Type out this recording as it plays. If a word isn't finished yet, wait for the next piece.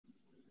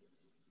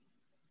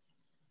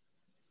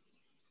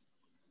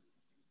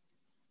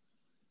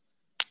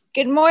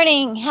Good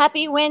morning.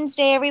 Happy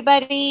Wednesday,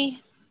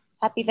 everybody.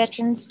 Happy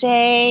Veterans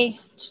Day.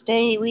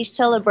 Today we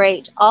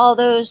celebrate all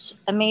those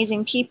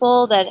amazing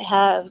people that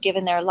have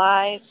given their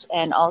lives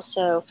and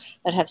also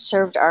that have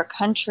served our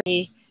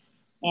country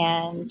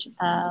and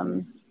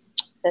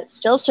that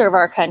still serve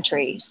our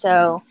country.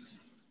 So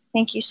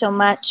thank you so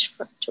much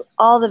to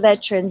all the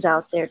veterans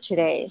out there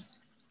today.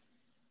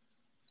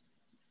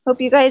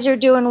 Hope you guys are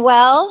doing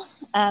well.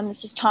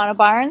 This is Tana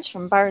Barnes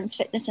from Barnes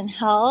Fitness and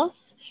Health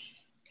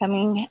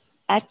coming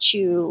at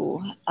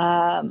you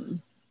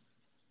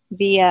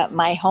via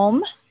my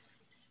home.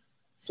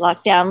 It's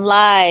Lockdown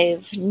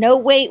Live. No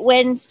Wait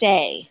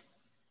Wednesday.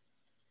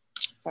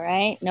 All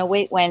right, No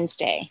Wait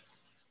Wednesday.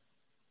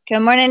 Good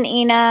morning,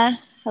 Ina.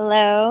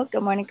 Hello.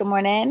 Good morning. Good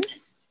morning.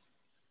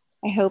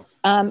 I hope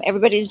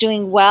everybody's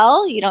doing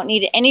well. You don't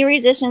need any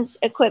resistance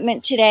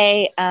equipment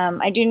today.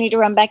 I do need to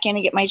run back in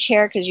and get my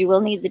chair because you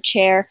will need the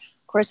chair,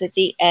 of course, at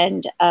the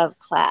end of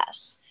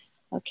class.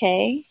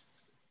 Okay.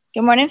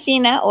 Good morning,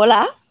 Fina.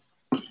 Hola.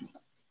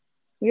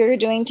 We are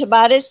doing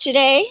Tabatas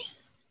today.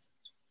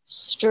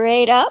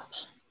 Straight up.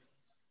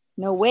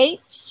 No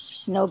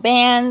weights, no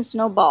bands,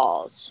 no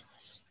balls.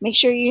 Make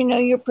sure you know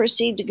your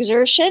perceived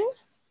exertion.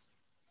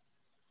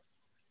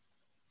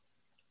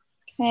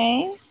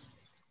 Okay.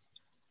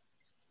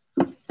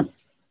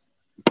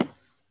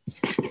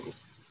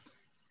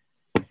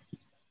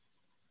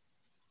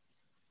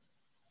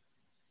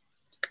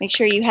 Make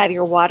sure you have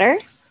your water.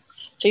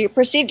 So your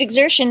perceived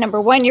exertion, number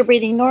 1, you're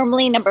breathing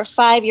normally. Number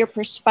 5, you're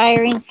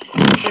perspiring.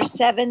 Number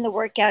 7, the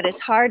workout is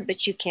hard,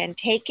 but you can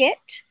take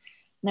it.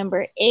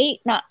 Number 8,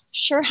 not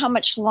sure how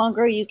much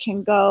longer you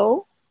can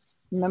go.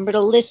 Remember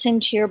to listen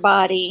to your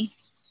body.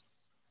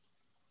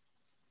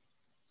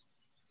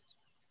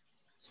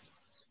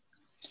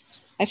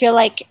 I feel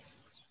like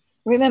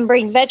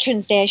remembering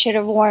Veterans Day, I should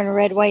have worn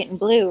red, white, and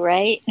blue,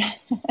 right?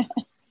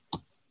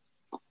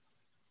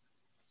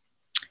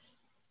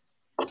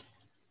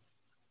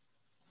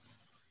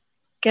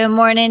 Good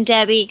morning,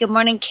 Debbie. Good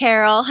morning,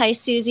 Carol. Hi,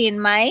 Susie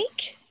and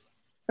Mike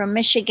from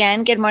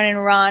Michigan. Good morning,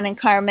 Ron and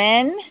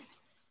Carmen.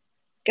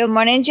 Good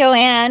morning,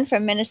 Joanne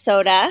from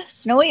Minnesota.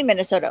 Snowy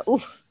Minnesota.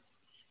 Ooh.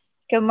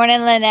 Good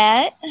morning,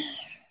 Lynette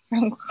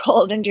from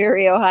cold and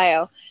dreary,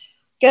 Ohio.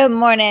 Good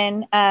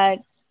morning,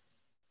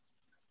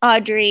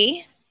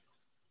 Audrey.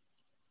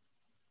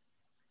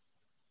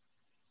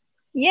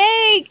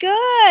 Yay,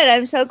 good.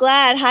 I'm so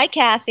glad. Hi,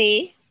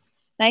 Kathy.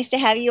 Nice to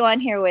have you on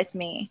here with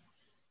me,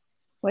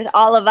 with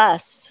all of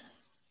us.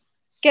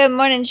 Good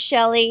morning,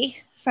 Shelly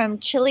from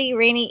chilly,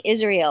 rainy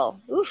Israel.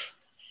 Oof.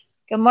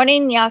 Good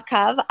morning,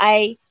 Yaakov.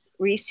 I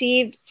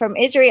received from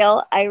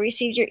Israel, I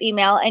received your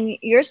email and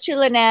yours too,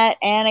 Lynette,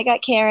 and I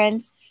got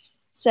Karen's.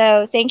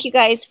 So thank you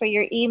guys for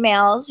your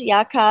emails.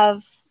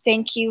 Yaakov,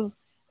 thank you.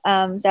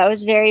 That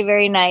was very,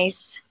 very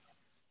nice.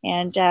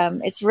 And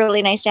it's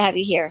really nice to have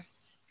you here.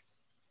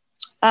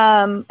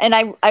 And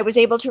I was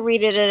able to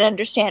read it and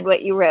understand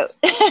what you wrote.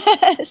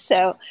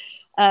 So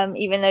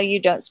even though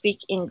you don't speak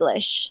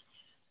English.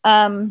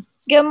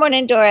 Good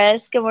morning,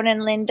 Doris. Good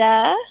morning,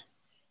 Linda.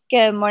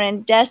 Good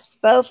morning,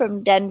 Despo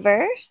from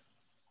Denver.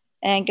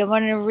 And good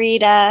morning,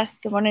 Rita.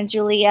 Good morning,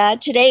 Julia.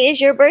 Today is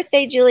your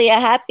birthday, Julia.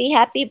 Happy,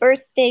 happy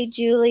birthday,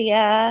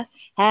 Julia.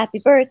 Happy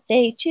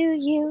birthday to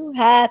you.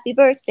 Happy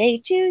birthday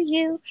to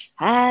you.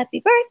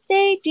 Happy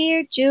birthday,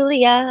 dear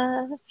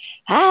Julia.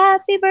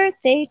 Happy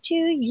birthday to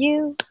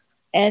you.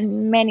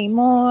 And many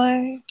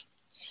more.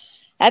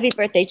 Happy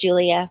birthday,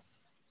 Julia.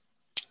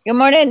 Good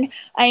morning,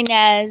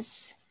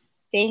 Inez.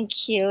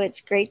 Thank you.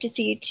 It's great to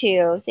see you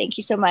too. Thank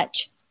you so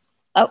much.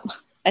 Oh,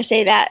 I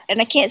say that and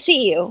I can't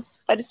see you,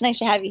 but it's nice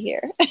to have you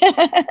here.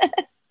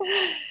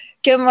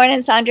 Good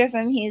morning, Sandra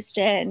from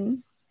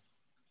Houston.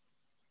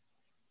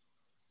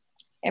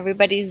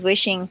 Everybody's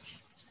wishing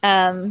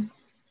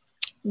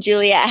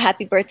Julia a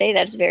happy birthday.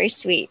 That's very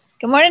sweet.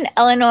 Good morning,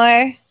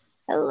 Eleanor.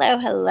 Hello,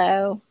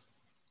 hello.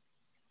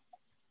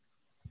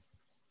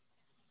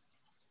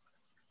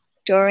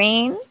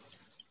 Doreen,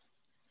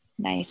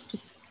 nice to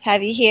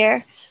have you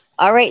here.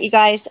 All right, you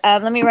guys,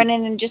 let me run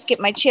in and just get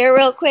my chair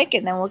real quick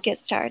and then we'll get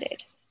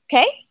started,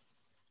 okay?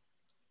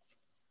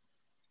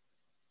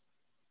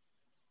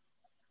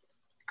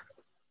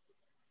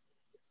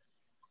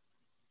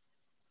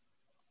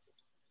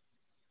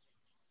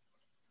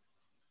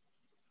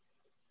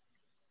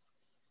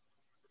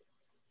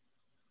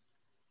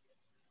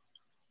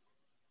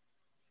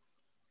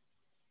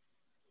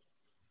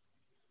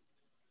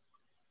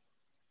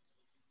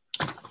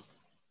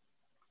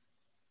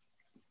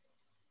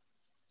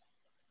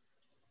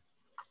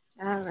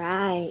 All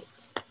right.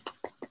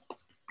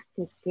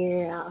 Good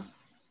girl.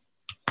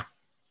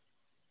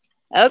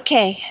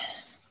 Okay.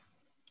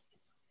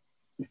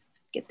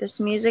 Get this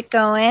music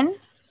going.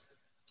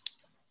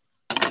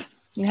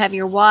 You have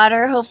your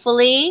water,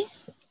 hopefully.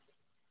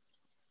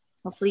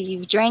 Hopefully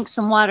you've drank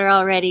some water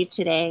already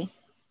today.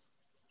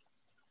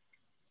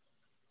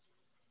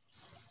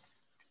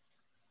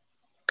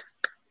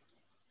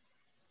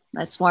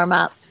 Let's warm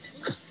up.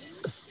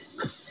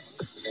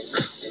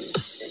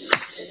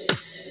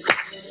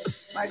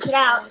 March it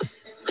out.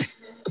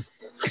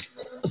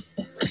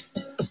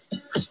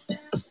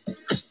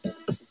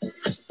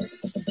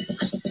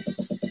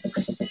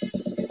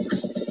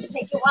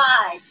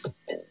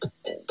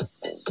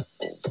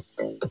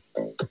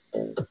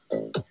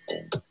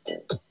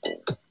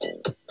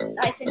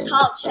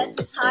 tall, chest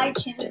is high,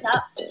 chin is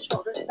up,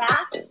 shoulders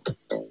back.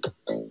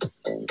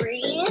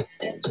 Breathe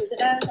in through the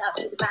nose, out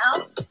through the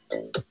mouth,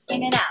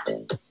 in and out.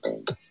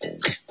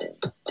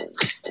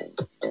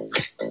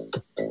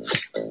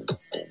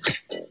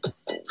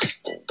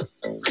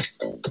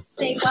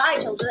 Stay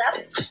wide, shoulders up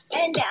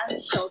and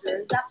down,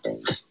 shoulders up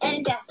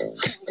and down,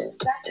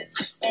 shoulders up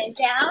and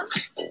down.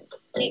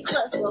 Get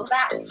close, roll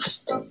back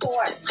for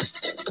 4,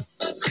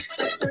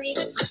 for 3, 2.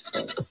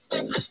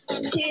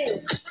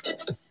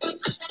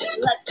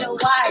 Let's go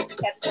wide,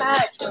 step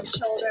touch, one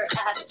shoulder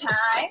at a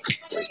time.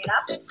 Bring it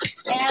up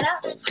and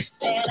up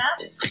and up.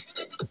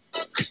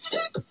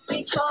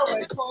 Reach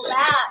forward, pull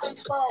back,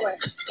 forward,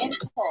 and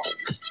pull.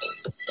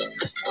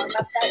 Warm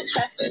up that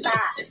chest and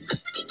back.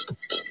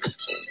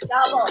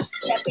 Double,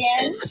 step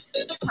in,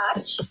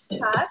 touch,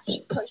 touch,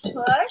 push,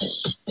 push.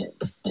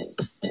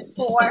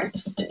 4,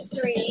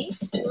 3,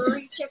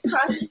 reach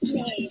across with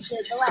me to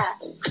the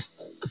left.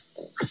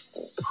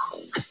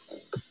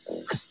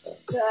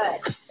 Good.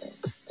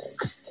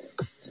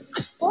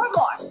 4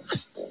 more.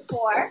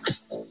 4,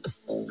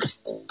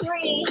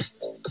 3,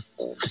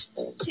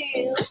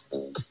 2,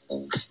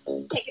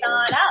 take it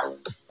on up.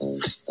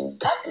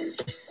 Up.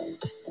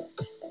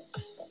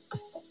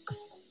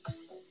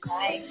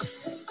 Nice.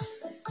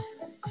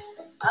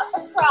 Up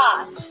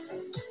across.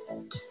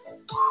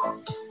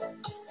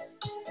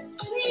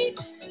 Sweet.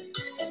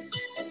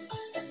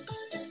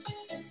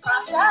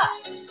 Cross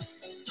up.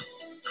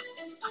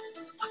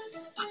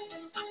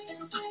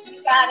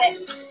 You got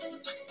it.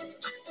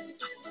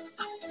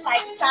 Side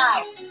to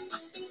side.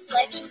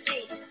 Flex your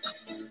feet.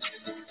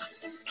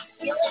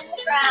 Feel in the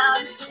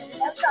ground. Swing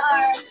those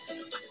arms.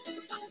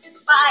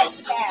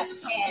 Bicep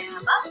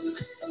ham up.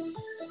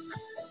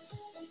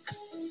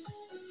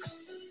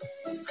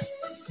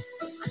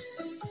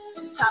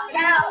 Chop it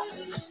out.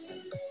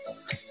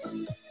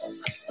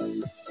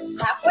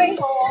 Halfway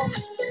hold.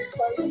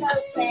 Close and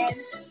open.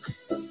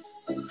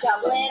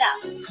 Double it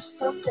up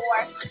for 4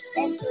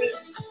 and 3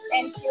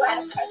 and 2. And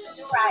a press to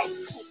the right.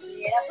 Take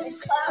it up and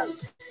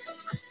close.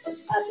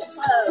 Up and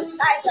close.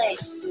 Side leg.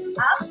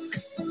 Up,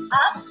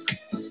 up,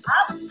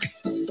 up.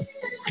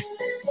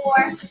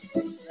 4,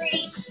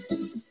 3.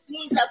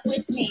 Knees up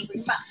with me.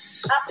 Bring them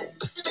up,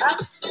 up.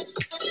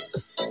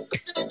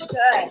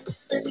 Good.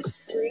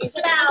 Breathe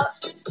it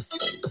out.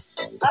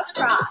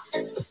 Across.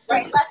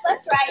 Right, left,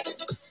 left, right.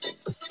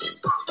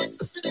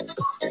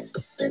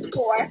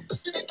 4,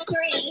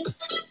 3.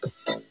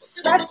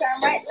 Left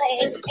arm, right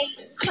leg. 8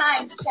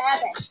 times.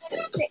 7,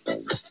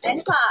 6, and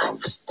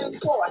 5.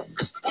 4,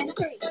 and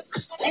 3,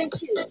 and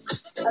 2.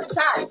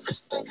 Outside.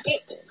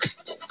 8,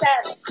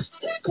 7,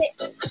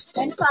 6,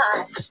 and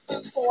 5.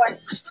 4,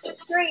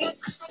 3.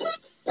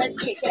 Let's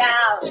kick it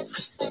out.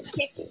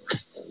 Kick,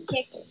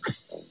 kick.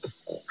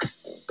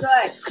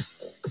 Good.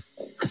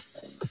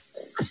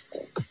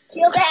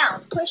 Heel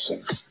down. Push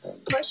it.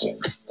 Push it.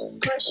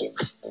 Push it.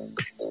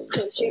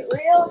 Push it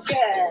real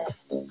good.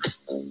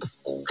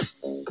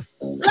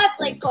 Left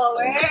leg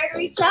forward.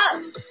 Reach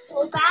up.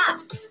 Pull back.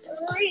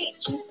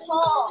 Reach and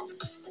pull.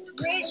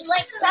 Reach.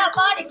 Lengthen that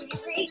body when you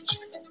reach.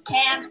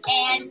 Ham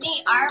and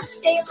knee. Arms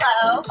stay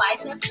low.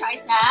 Bicep,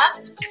 tricep.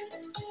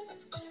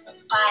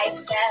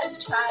 Bicep,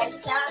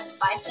 tricep.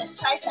 Bicep,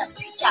 tricep.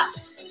 Reach up.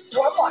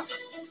 4 more.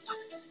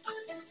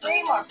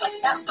 3 more. Flex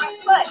that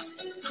front foot.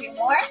 2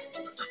 more.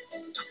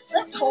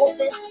 Let's hold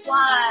this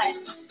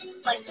one.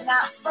 Flexing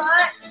that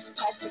front.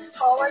 Pressing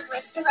forward,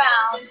 wrist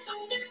around.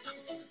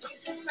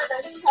 Reaching for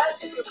those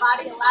toes if your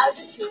body allows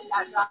you to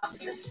without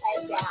dropping your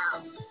head down.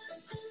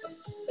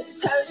 Put the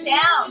toes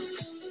down.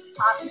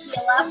 Pop the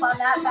heel up on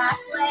that back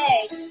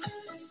leg.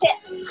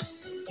 Hips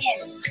in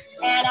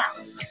and out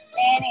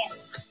and in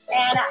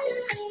and out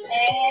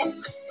and in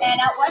and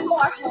out. One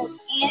more. Hold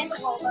in.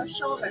 Roll those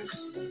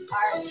shoulders.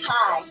 Arms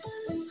high.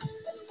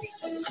 Reach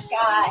for the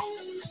sky.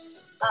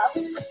 Up,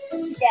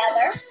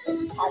 together,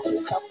 pat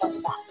yourself on the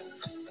back.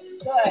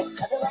 Good.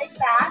 Other leg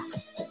back.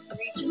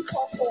 Reach and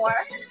pull 4.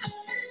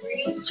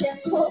 Reach and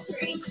pull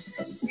 3.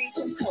 Reach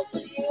and pull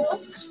 2.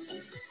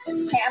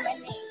 Ham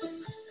and knee.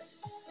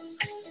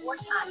 4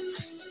 times.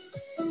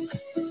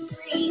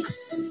 3,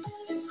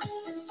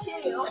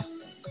 2.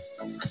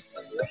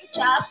 Reach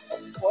up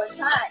 4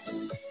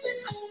 times.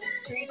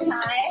 3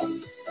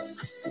 times.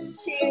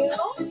 2.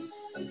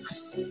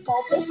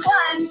 Hold this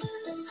one.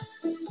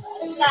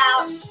 Press it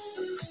out.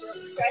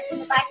 Stretch in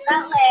the back of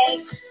that leg.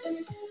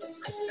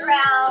 Twist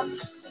around.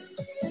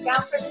 Reach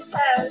down for the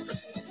toes if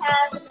you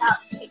can without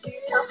taking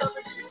yourself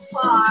over too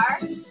far.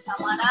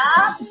 Come on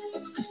up.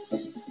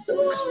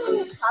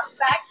 Woo. Pop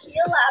back,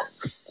 heel up.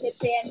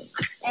 Hip in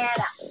and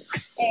out.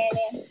 And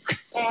in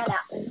and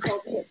out. And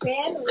hold the hip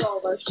in. Roll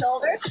those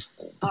shoulders.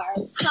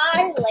 Arms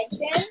high.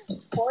 Lengthen.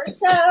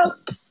 Torso.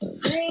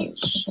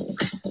 Reach.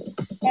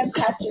 And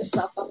pat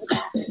yourself on the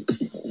back.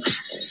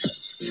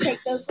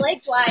 Take those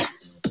legs wide.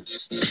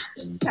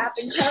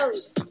 Tapping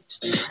toes.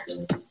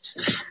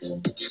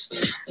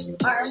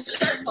 Arms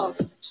circles.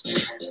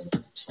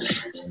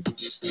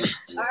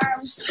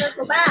 Arms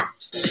circle back.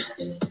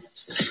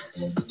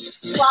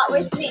 Squat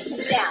with me.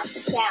 Come down,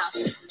 down,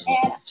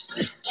 and up,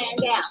 and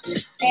down,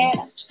 and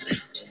up.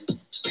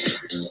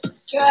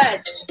 Good.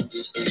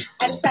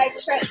 And side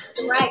stretch to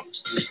the right.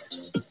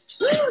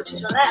 Woo, to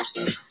the left.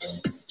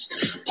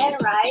 And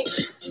right.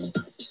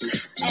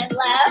 And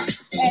left.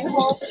 And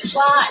hold the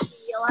squat.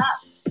 Heel up.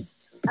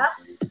 Up.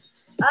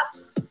 Up.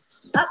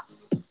 Up.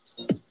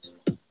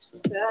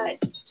 Good.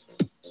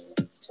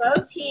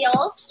 Both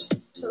heels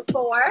for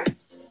 4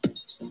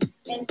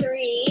 and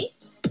 3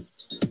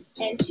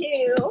 and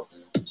 2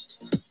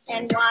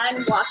 and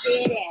 1. Walk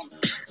it in.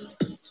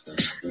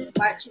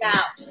 March it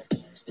out.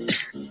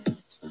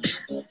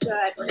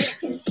 Good. We're going to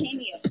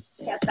continue.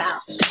 Step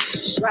out.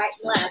 Right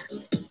and left.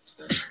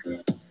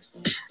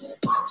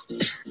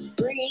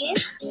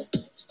 Breathe.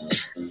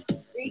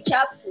 Reach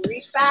up.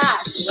 Reach back.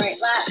 Right,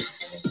 left.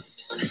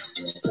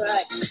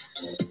 Good.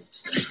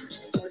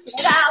 Working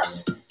it out.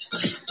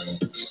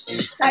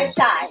 Side,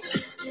 side.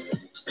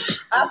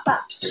 Up,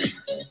 up.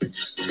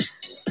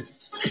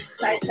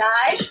 Side,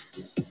 side.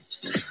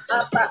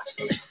 Up, up.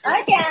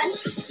 Again.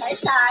 Side,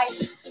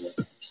 side.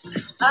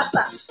 Up,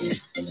 up.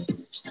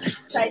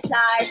 Side,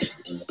 side.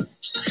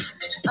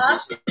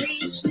 Up.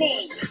 Reach,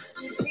 knee.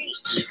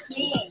 Reach,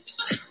 knee.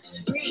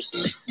 Reach,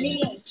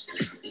 knee.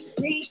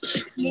 Reach,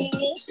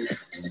 knee.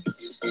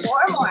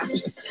 4 more.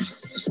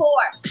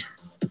 4.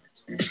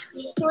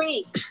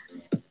 3.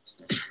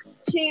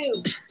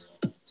 2.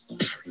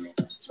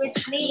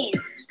 Switch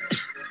knees.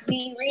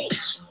 Knee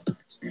reach.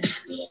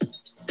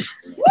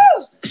 Woo!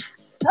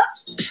 Up.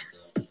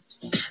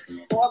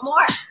 4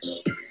 more.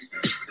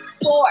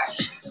 4.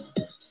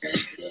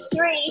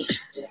 3.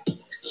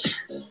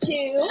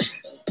 2.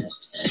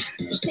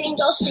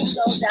 Single,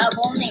 single,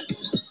 double knee.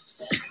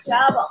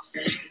 Double.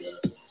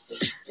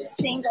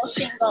 Single,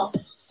 single,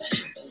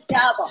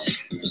 double.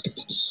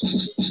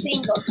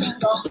 Single,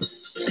 single,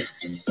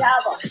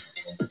 double.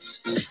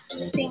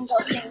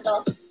 Single,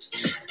 single.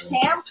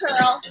 Ham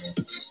curl.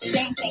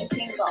 Same thing.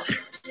 Single,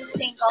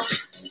 single,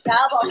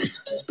 double.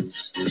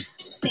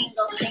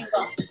 Single,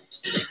 single,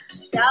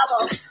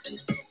 double.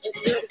 Let's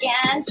do it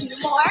again. 2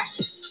 more.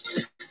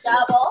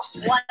 Double.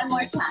 1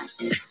 more time.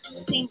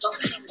 Single,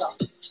 single.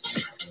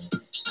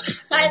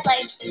 Side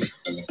leg.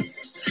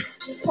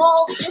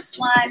 Hold this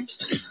one.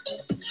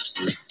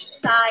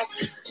 Side,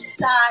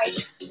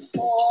 side,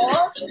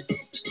 hold.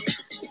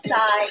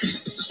 Side,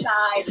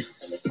 side,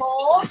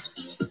 hold.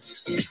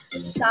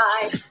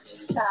 Side,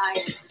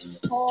 side,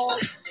 hold.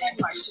 And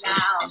march it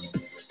out.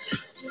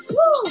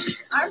 Woo!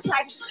 Arms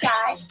high to the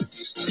sky.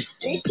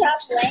 Reach up,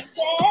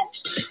 lengthen.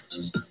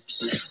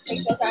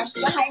 Take those arms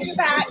behind your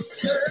back.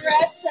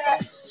 Stretch the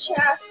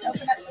chest.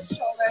 Open up the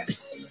shoulders.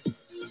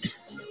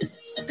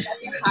 Open up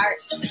your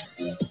heart.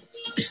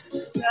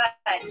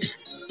 Good.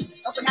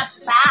 Open up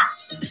the back.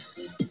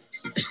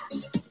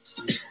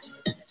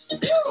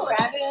 Woo,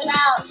 round it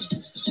out.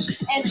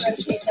 And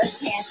rotate those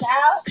hands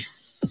out.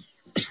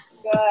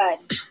 Good.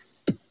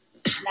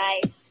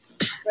 Nice.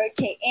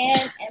 Rotate in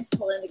and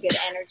pull in the good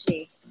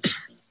energy.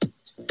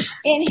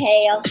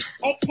 Inhale,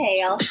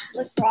 exhale,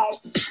 look right,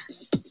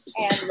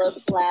 and look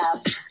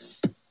left.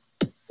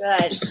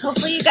 Good.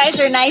 Hopefully you guys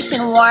are nice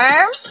and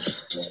warm.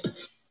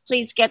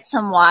 Please get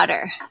some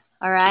water.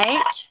 All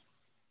right.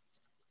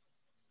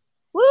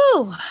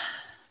 Woo.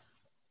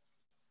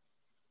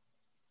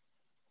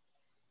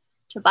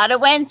 Tabata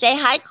Wednesday.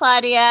 Hi,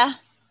 Claudia.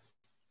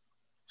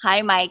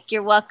 Hi, Mike.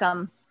 You're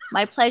welcome.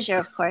 My pleasure,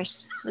 of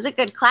course. It was a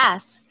good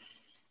class,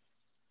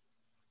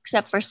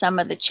 except for some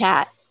of the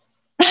chat.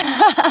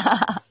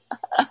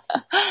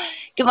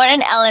 Good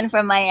morning, Ellen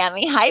from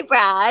Miami. Hi,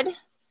 Brad.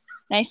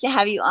 Nice to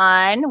have you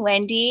on.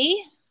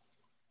 Wendy,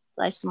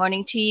 blessed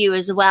morning to you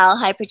as well.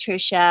 Hi,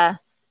 Patricia.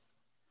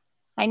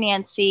 Hi,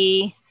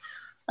 Nancy.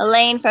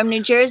 Elaine from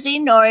New Jersey.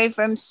 Nori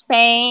from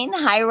Spain.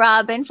 Hi,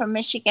 Robin from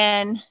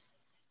Michigan.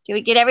 Did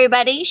we get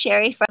everybody?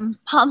 Sherry from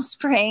Palm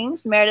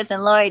Springs. Meredith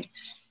and Lloyd.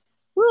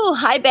 Woo,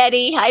 hi,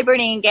 Betty. Hi,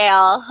 Bernie and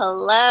Gail.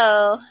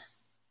 Hello.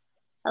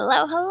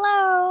 Hello,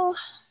 hello.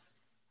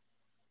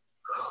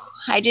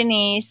 Hi,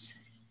 Denise.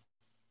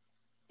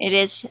 It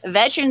is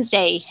Veterans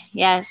Day.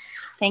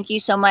 Yes. Thank you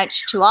so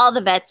much to all the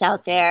vets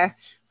out there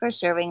for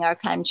serving our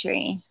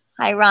country.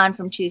 Hi, Ron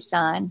from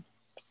Tucson.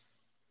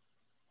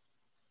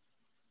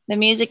 The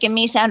music and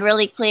me sound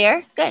really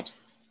clear? Good.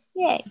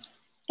 Yay.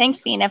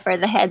 Thanks, Vina, for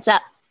the heads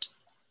up.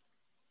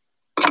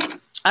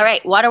 All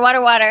right. Water,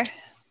 water, water.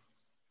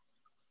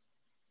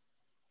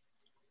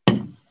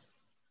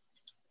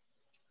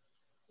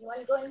 You want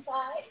to go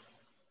inside?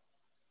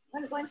 You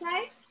want to go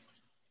inside?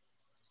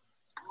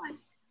 Come on.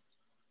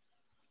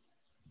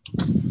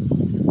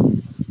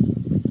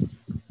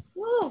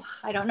 Woo,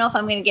 I don't know if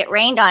I'm going to get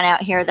rained on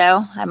out here,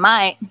 though. I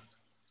might.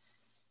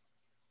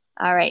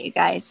 All right, you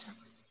guys.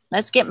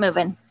 Let's get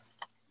moving.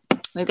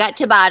 We've got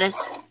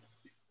Tabatas.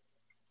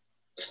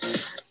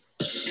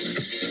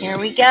 Here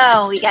we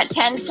go. We got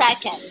 10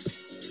 seconds.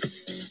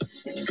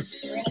 We're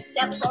going to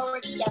step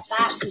forward, step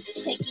back. So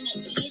just taking it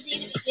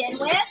easy to begin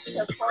with.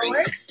 So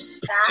forward,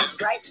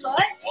 back, right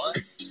foot.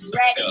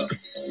 Ready,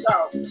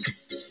 go.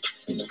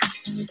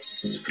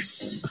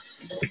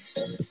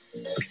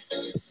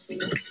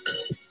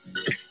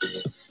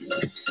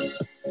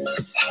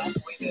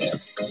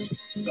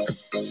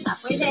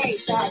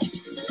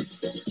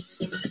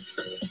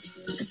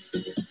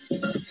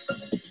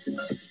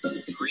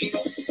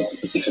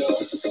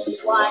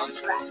 1,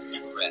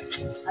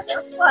 rest.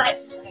 Other foot.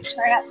 I'm going to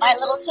turn up my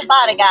little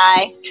Tabata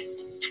guy.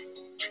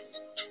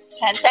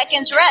 10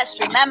 seconds rest,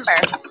 remember.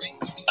 3,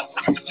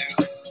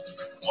 2,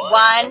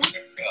 1,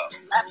 go.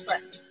 left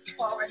foot.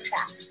 Forward,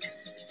 back.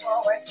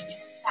 Forward,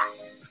 back.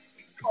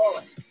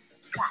 Forward,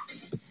 back.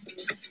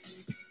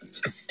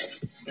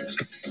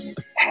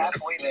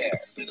 Halfway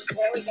there.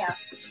 There we go.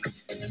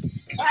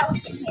 Now we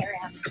can hear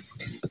him.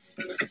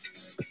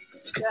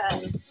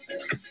 Good.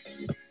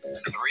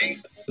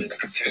 3,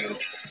 2,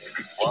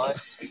 1,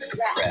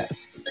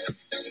 rest. Nice.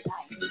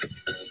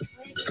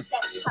 We're going to do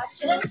step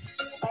touches.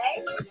 Okay.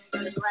 We're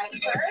going to do right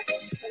first.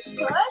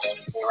 Push.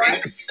 4,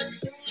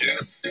 3,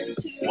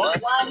 2,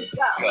 1,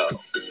 go.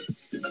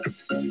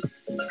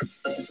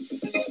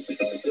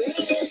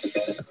 Breathe.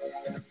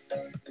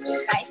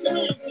 Just nice and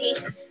easy.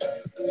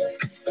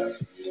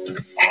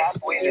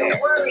 Halfway there.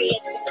 Don't worry,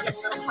 it's going to get a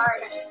little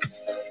harder.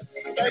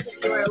 For those of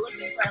you who are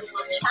looking for a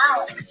little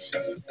challenge.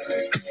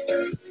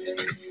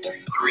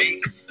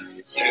 3,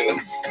 2,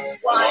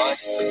 1,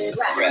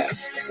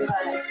 rest. Good.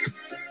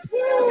 Woo.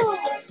 All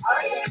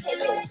right, we're going to take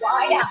it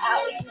wide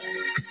out in.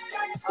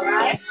 All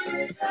right,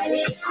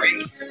 ready?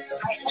 3,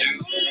 Right leg 2,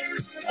 leads.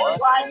 1, 1,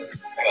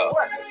 go.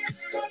 work.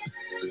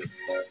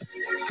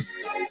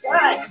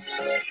 Good.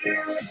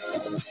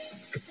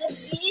 It's a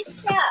V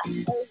step.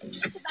 So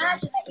just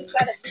imagine that you've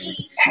got a V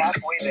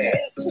Halfway there.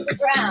 to the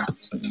ground.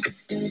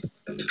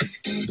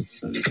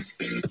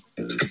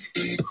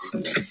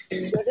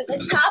 Go to the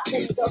top,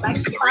 then you go back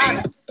to the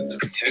bottom. 2,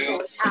 So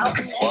it's out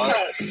and then 1,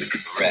 close.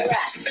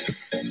 rest.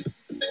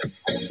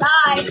 Other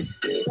side.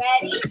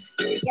 Ready?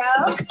 Here we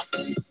go.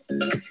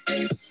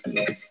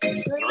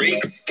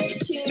 3,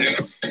 2,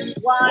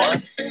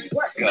 1,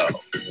 work. Go.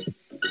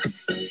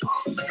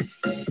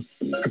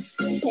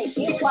 Take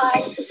it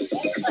wide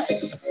and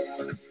close.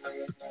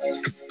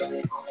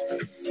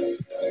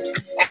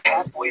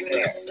 Halfway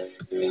there.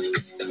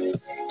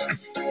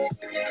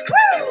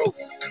 Woo!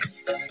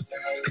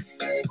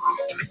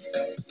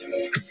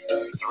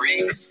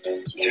 3,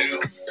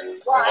 2,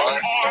 1,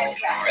 and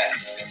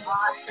rest.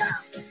 Awesome.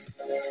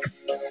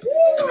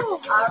 Woo! All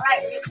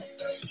right, we're going to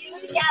put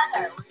 2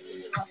 together. We're going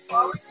to do a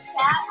forward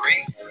step.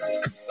 3,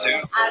 2,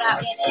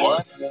 Out, in.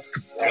 1,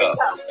 Ready, go.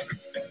 go.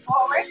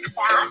 Forward,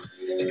 back,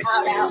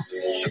 out,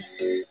 in.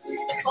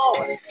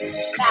 Forward,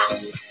 back,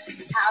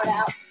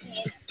 out,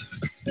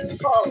 in.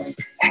 Forward,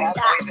 Halfway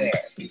back, there.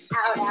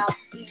 out,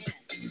 in.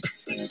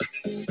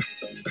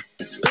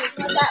 Lead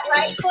with that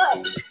right foot.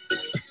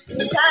 You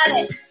got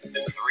it.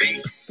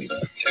 3,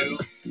 2,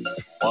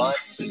 1,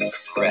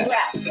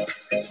 rest.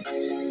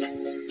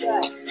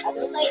 Good.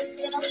 Other leg's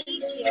gonna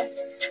lead you.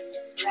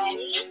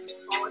 Ready?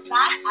 Forward,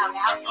 back,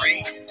 out, 3,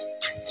 in.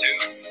 2,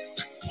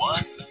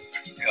 1,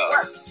 go.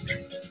 Work.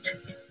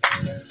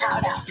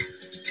 Out.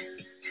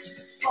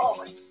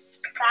 Forward,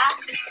 back,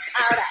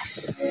 out.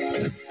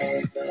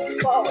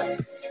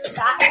 Forward,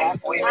 back,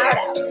 Halfway there.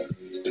 out.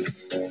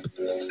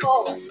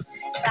 Forward,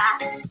 back,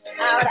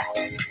 out.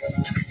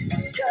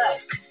 Good.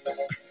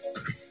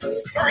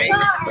 Use 3,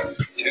 those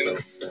arms. 2,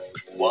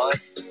 1,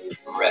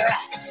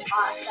 rest.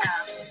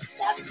 Awesome.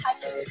 Step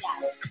touches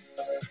again.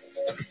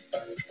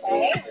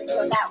 Okay, we're going to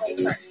go that way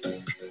first.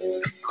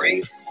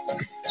 3, 2,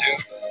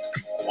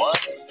 1,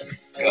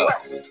 go.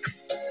 Work.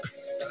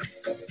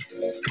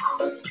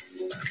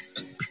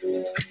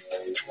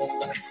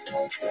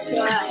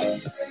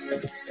 Good.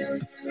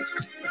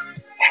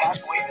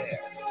 Halfway there.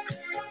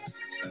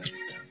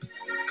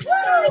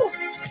 Woo!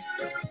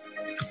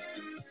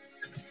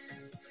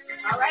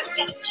 All right, we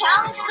got a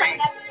challenge coming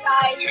up, you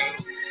guys. 2,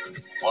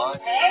 1,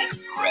 Okay,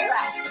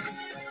 rest.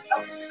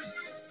 Oh.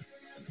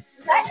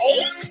 Was that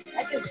 8?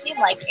 That didn't seem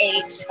like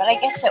 8, but I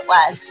guess it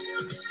was.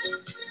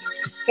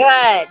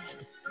 Good.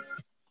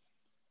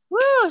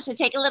 Woo, so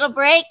take a little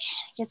break,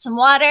 get some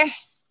water.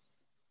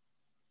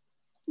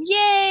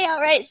 Yay,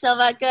 all right,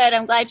 Silva, good.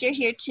 I'm glad you're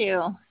here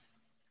too.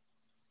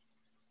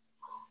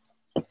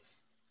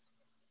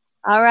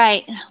 All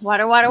right,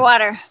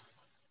 water.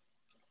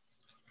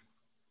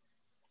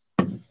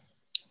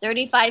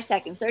 35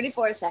 seconds,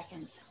 34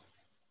 seconds.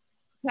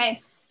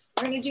 Okay,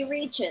 we're gonna do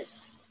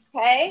reaches,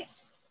 okay?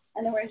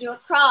 And then we're gonna do a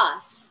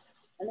cross.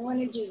 And then we're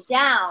gonna do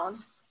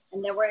down.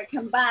 And then we're gonna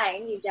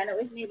combine, you've done it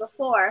with me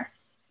before.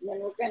 And then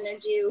we're gonna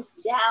do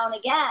down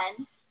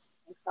again,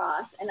 and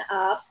cross, and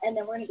up. And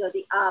then we're gonna go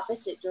the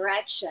opposite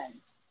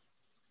direction,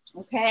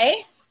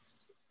 okay?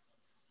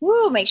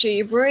 Woo, make sure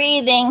you're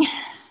breathing.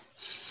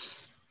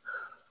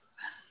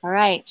 All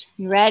right,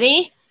 you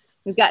ready?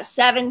 We've got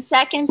 7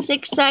 seconds,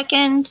 6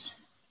 seconds.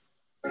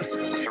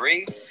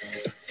 3,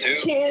 2,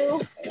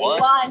 2, 1,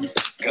 1,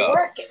 go.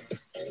 work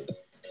it.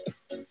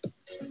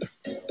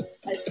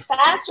 As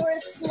fast or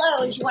as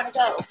slow as you want to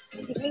go.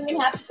 You even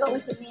have to go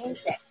with the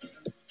music.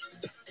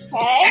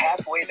 Okay?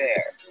 Halfway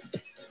there.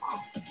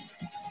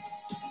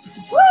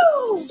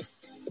 Woo!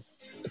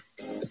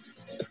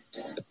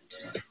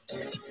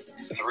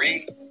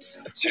 3,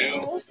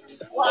 2,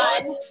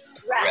 1,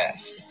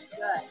 rest.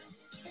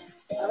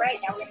 Good. All right,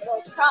 now we're going to go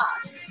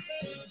across.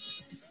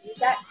 Use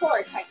that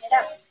cord, tighten it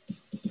up.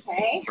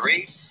 Okay?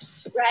 3,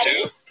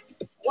 Ready? 2,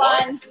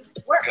 one,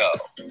 work. Go.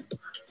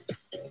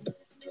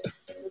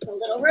 With a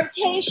little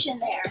rotation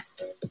there.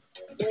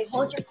 Really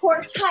hold your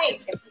core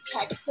tight. It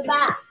protects the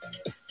back.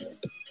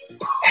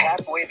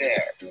 Halfway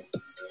there.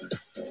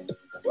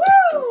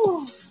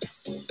 Woo!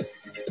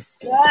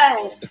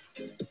 Good.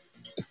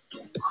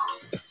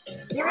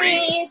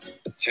 Breathe.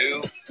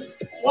 2,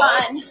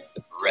 1.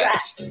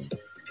 rest.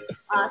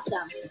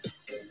 Awesome.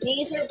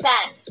 Knees are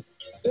bent.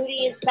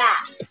 Booty is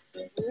back.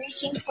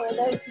 Reaching for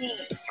those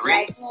knees. 3,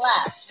 Right and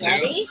left. 2,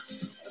 Ready?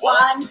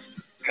 1, 1.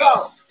 go.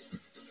 Go.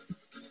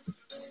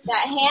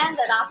 That hand,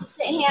 that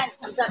opposite hand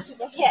comes up to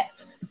the hip.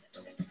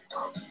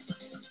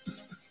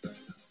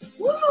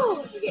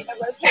 Woo! You're getting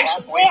a rotation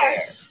Halfway there.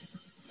 there.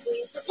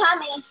 Squeeze the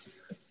tummy.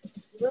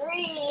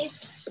 Breathe.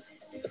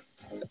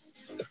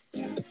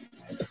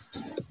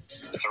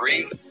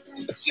 3,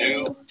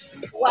 2,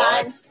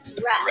 1.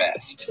 Rest.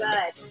 rest.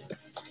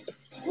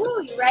 Good.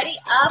 Woo, you ready?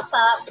 Up,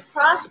 up,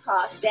 cross,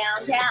 cross, down,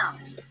 down.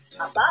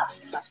 Up, up,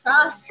 cross,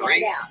 cross, down, 3,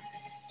 down.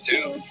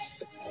 2,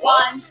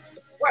 1.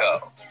 Work.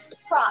 go.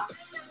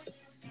 Cross.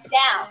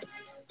 Down.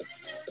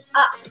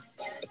 Up.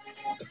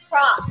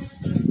 Cross.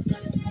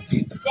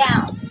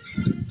 Down.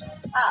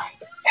 Up.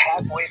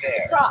 Halfway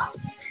there. Cross.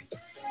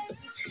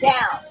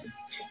 Down.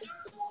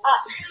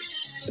 Up.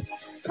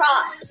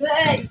 Cross.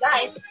 Good, you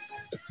guys.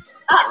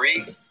 Up.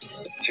 3,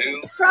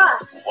 2,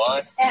 Cross.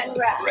 1, And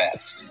rest.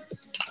 rest.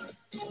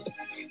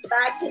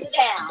 Back to the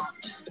down.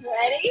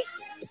 Ready?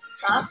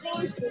 Soft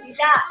knees, booty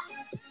back.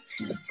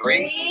 3,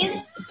 Breathe.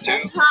 2,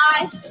 Chest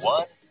high.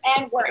 1,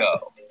 And work.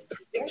 go.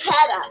 Your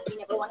head up. You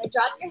never want to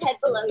drop your head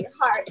below your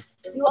heart.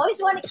 You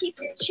always want to keep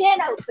your chin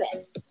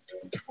open.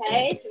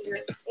 Okay, so you're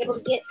able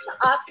to get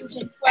the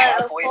oxygen flow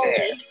Halfway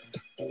fully.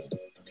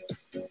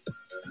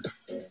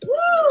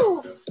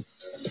 Woo!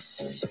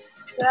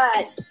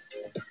 Good.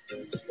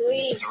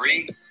 Squeeze.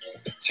 3,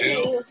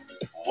 2,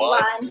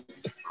 1. 1,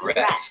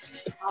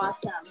 rest.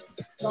 Awesome.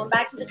 Going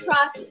back to the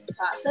crosses.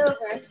 Cross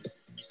over.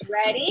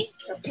 Ready?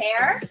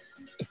 Prepare.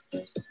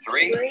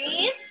 3,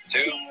 Breathe.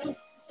 2,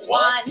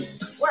 1.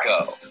 Work.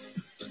 go.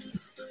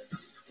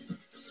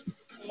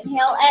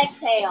 Inhale,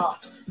 exhale.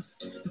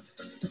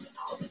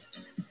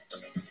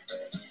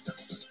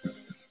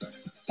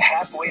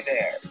 Halfway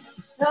there.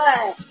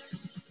 Good.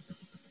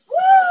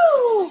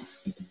 Woo!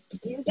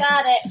 You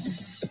got it.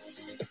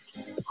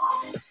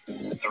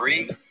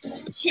 3,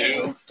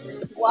 2,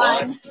 1,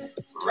 1.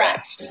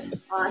 rest.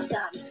 Awesome.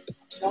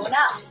 Going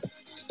up.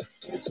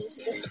 Reaching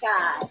to the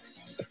sky.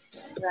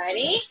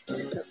 Ready?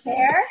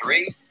 Prepare.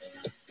 3,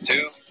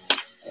 2,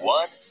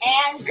 1,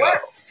 And go.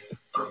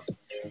 work.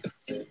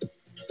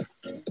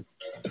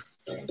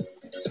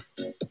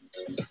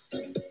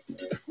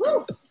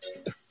 Woo!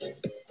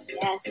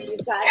 Yes, you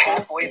got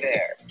Halfway this.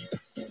 there.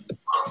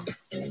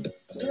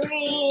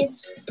 Breathe.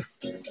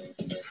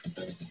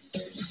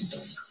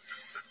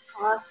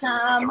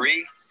 Awesome.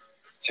 3,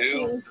 2,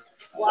 2,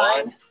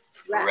 1, 1.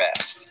 Rest.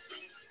 rest.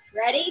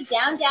 Ready?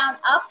 Down, down,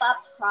 up, up,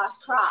 cross,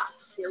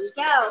 cross. Here we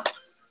go.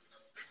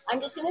 I'm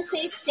just going to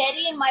stay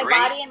steady in my 3,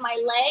 body and my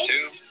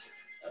legs.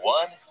 2,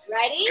 1,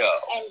 Ready? go.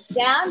 And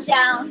down,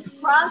 down,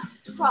 cross,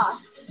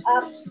 cross,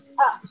 up,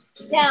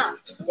 up, down,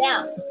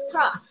 down,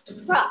 cross,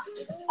 cross,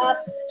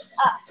 up,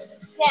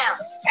 down,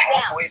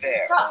 Halfway down,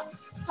 there. cross,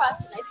 cross.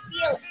 And I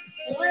feel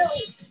it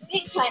really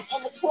big time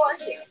in the core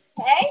here,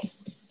 okay?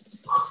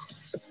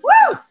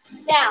 Woo!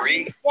 Down,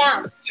 3,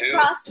 down, 2,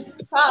 cross,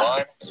 cross,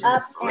 1,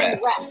 up,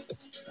 and rest.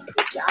 rest.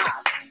 Good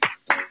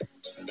job.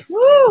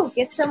 Woo!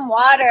 Get some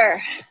water.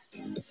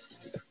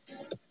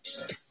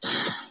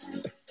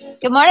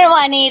 Good morning,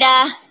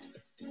 Juanita.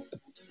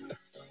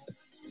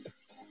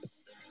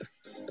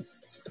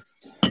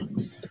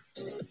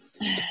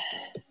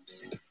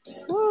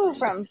 Woo,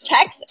 from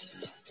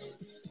Texas.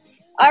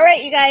 All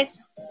right, you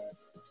guys.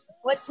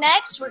 What's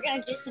next? We're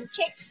going to do some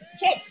kicks.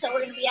 So we're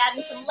going to be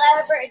adding some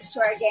leverage to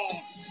our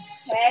game.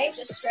 Okay,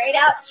 just straight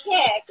out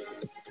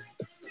kicks.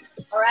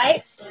 All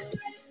right.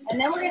 And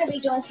then we're going to be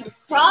doing some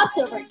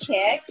crossover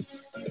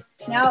kicks.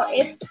 Now,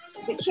 if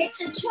the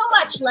kicks are too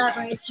much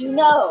leverage, you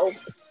know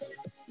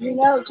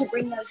to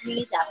bring those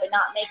knees up and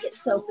not make it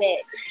so big.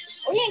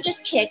 Or you can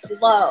just kick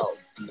low.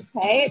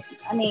 Okay,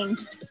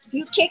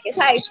 you kick as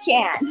high as you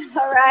can.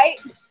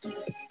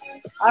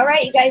 All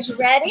right, you guys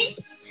ready?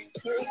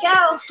 Here we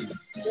go.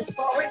 Just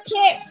forward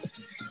kicks.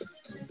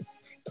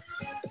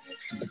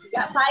 You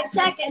got 5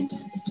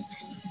 seconds.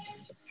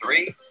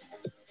 3,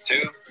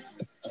 2,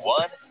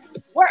 1,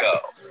 Work. go.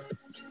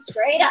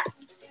 Straight up.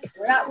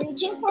 We're not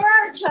reaching for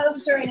our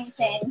toes or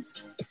anything.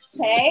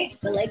 Okay,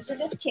 the legs are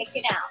just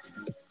kicking out.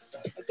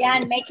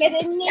 Again, make it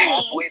a knee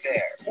Halfway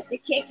there. if the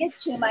kick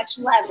is too much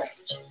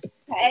leverage.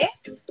 Okay?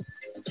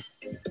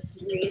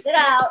 Breathe it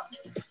out.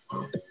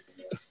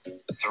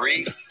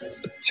 3,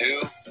 2,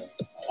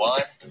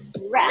 1,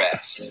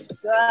 Rest.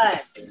 Good.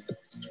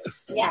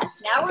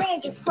 Yes, now we're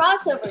going to do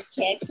crossover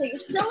kicks. So you're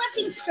still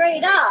lifting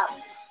straight up,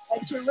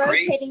 but you're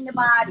rotating the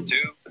body.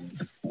 2,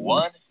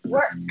 1,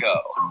 Work.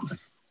 go.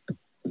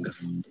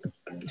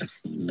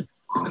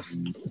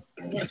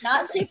 It's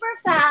not super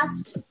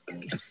fast.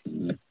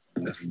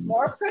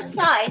 More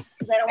precise,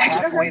 because I don't want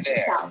you to hurt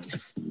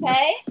yourselves.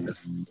 Okay?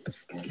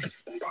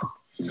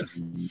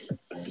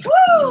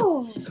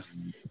 Woo!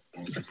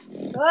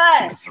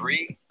 Good.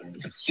 3,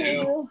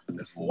 2,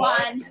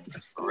 1,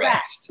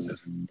 rest.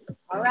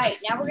 All right,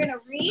 now we're going to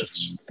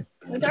reach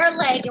with our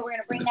leg, and we're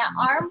going to bring that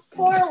arm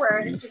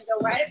forward. It's going to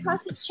go right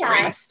across the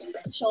chest,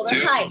 shoulder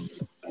height.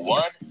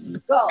 1,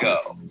 go.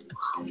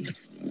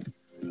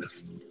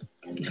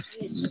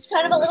 It's just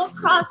kind of a little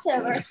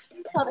crossover. It's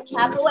called a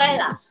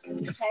capoeira.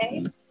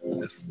 Okay?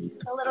 It's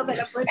a little bit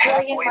of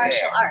Brazilian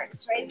martial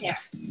arts right there.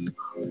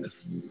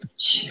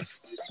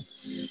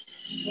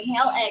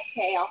 Inhale,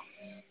 exhale.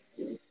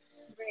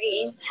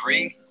 Breathe.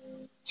 3,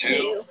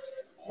 2,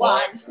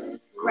 1,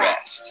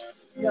 rest.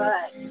 Good.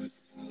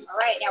 All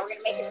right, now we're going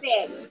to make it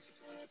big.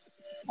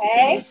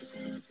 Okay?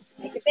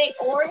 Make it big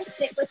or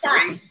stick with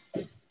that.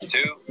 3,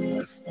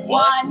 2,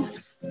 1,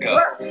 go.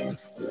 Work. Make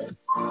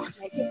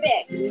it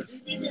big. We do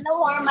these in the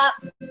warm-up,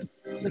 but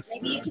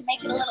maybe you can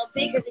make it a little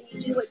bigger than you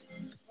do it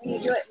when you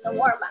do it in the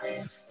warm-up.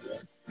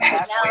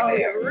 Because now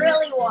you're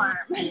really warm.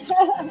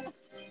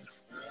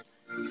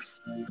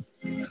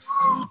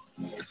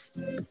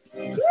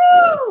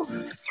 Woo!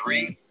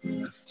 3,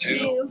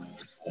 2,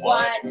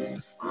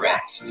 1,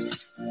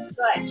 rest.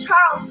 Good.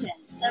 Charleston.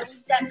 So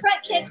we've done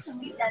front kicks and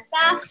we've done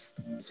back,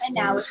 and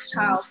now it's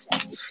Charleston.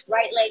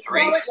 Right leg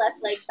forward,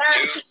 left leg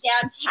back, kick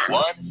down, tap.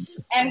 1,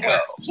 and go.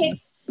 Work. Kick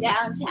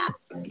down, tap.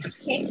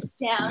 Kick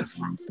down,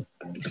 tap.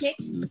 Kick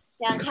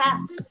down, tap.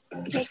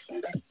 Kick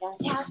down,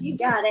 tap. You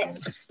got it.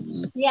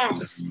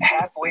 Yes.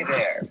 Halfway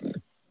there.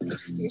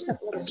 Give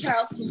yourself a little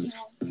Charleston hands.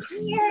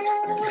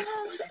 Yeah.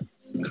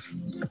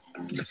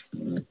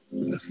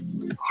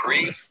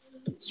 3,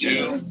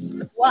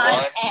 2,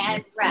 1,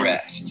 and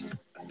rest.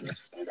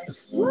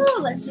 Woo,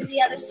 let's do the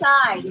other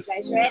side. You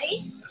guys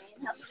ready?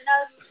 Inhale through the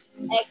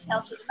nose,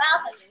 exhale through the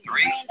mouth,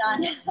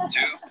 and then 3,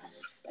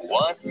 2,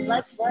 1,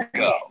 let's work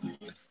go.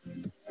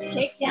 it.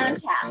 Kick down,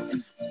 tap.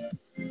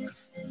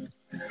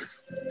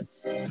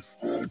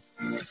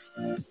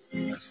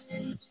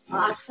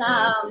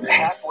 Awesome.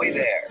 Halfway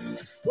there.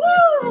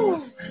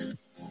 Woo!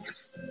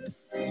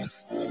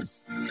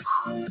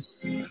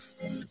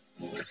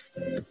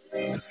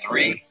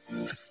 3,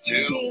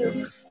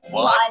 2,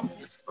 1,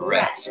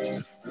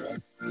 rest.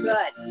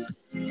 Good.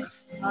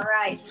 All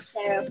right.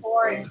 So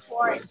 4 and 2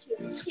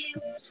 and 2.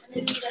 We're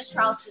going to do those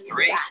Charlestons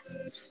 3, again.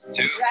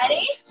 2,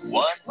 Ready?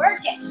 1, Work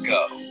it.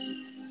 go.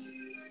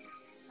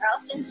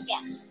 Charlestons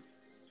again.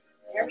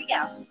 There we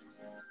go.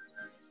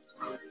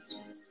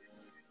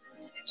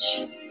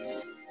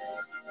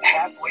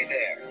 Halfway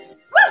there.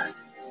 Woo!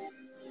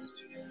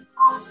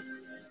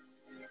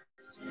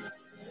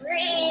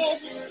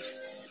 Breathe.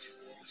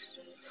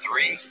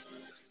 3,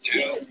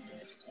 2,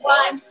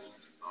 1.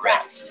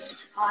 rest.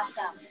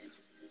 Awesome.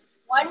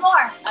 One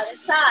more. Other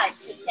side.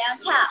 Kick down,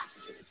 tap.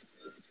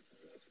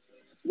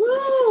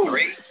 Woo!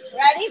 3,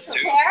 Ready?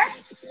 Prepare.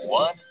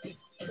 1,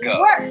 go.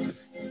 Work.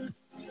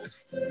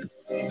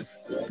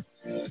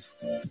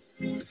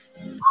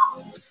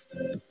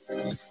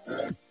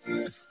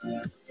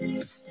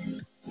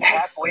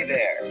 Halfway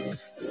there.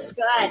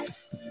 Good.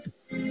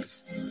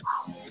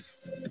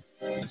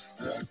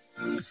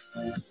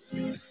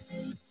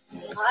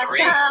 Awesome.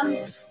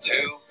 3,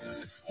 2,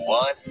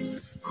 1,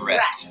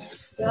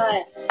 rest.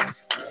 Good.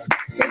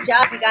 Good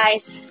job, you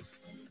guys.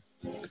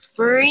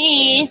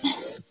 Breathe.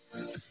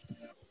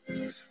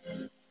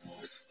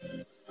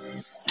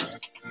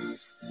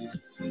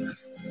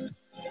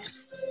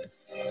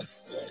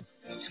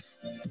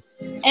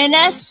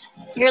 Ines,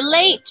 you're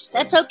late.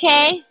 That's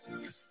okay.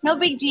 No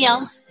big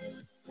deal.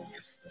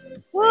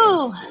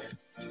 Woo.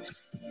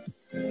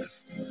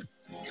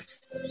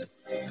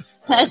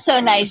 That's so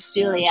nice,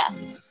 Julia.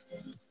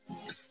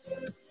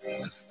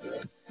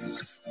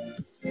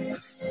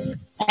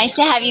 Nice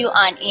to have you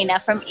on, Ina,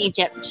 from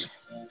Egypt.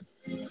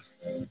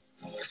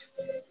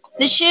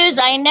 The shoes,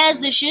 Inez,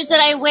 the shoes that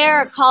I wear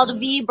are called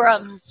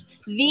Vibrams.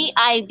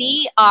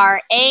 V-I-B-R-A-M.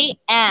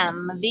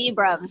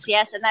 Vibrams,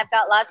 yes, and I've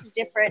got lots of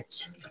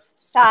different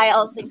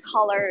styles and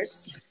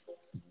colors.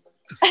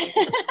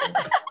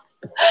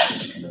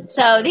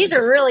 So these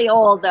are really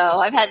old, though.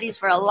 I've had these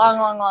for a long,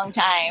 long, long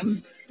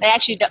time. They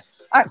actually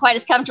aren't quite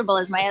as comfortable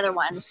as my other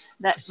ones,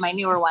 my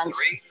newer ones.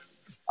 3,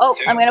 Oh,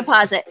 2. I'm going to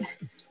pause it.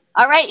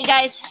 All right, you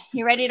guys,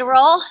 you ready to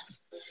roll?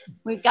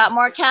 We've got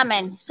more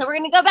coming. So we're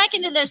going to go back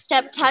into those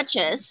step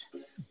touches,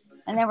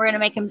 and then we're going to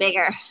make them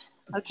bigger.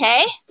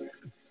 Okay?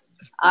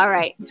 All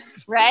right.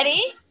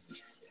 Ready?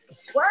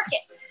 Work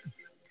it.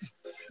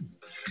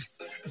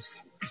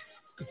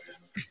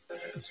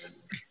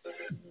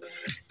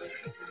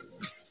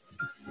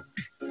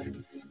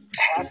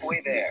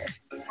 Halfway there.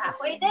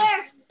 Halfway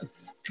there.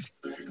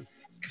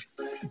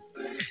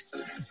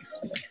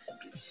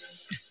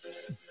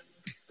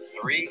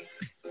 3,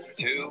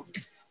 2,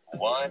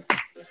 1,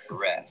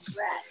 rest.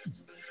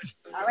 Rest.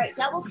 All right,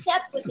 double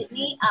step with the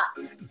knee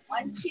up.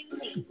 1, 2,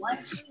 knee. 1,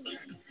 2, knee.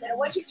 Instead of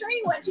 1, 2,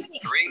 3, 1, 2, knee.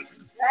 3,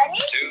 Ready?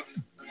 2,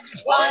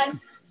 1,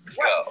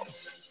 go.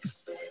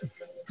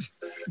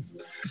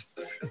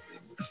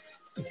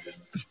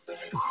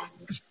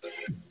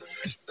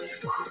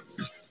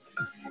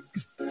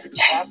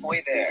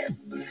 Halfway there.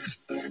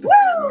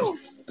 Woo!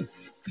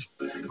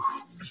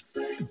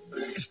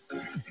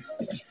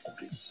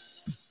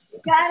 You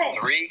got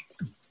it. 3,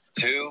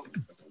 2,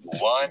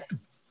 1,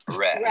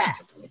 rest.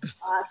 Rest.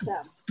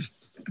 Awesome.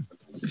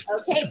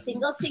 Okay,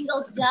 single,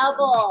 single,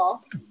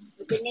 double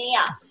with the knee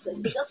up. So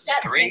single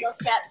step, 3, single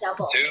step,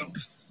 double. 2,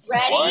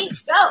 Ready? 1,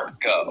 go.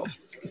 go.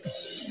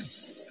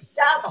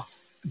 Double.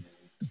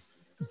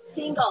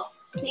 Single,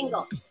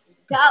 single,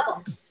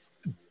 double.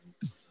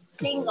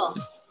 Single,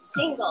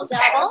 single, double.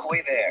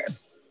 Halfway there.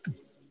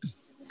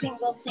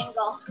 Single,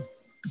 single,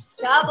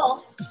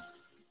 double.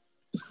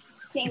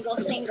 Single,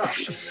 single,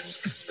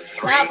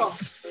 3, double.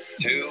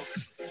 2,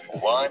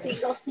 1,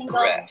 Single,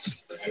 single,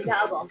 rest. and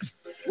double.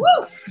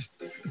 Woo!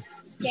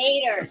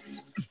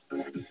 Skaters.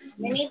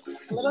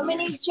 Little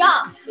mini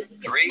jumps. So you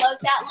can 3, float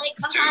that leg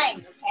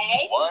behind,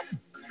 okay? 1, And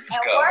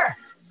go. work.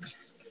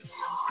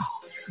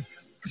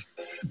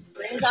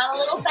 Brings on a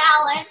little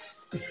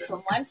balance from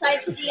one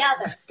side to the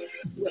other.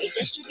 Weight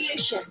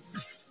distribution.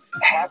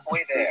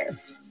 Halfway there.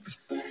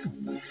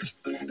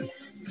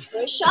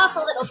 Push off a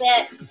little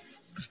bit.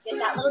 Get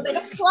that little bit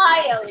of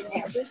plyo in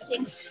there,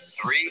 boosting,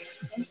 3,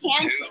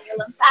 enhancing 2, your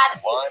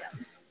lymphatic 1,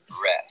 system.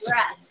 rest.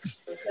 Rest.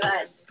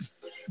 Good.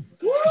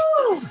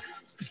 Woo!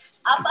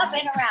 Up, up,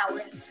 and around. We're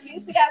going to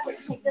scoop it up. We're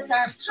going to take those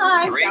arms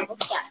high. 3, Double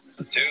steps.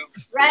 2,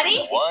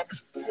 Ready? 1,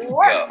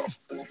 Work. go.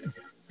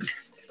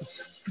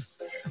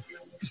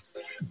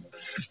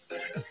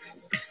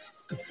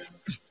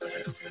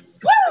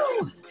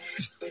 Woo!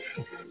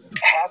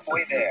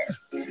 Halfway there.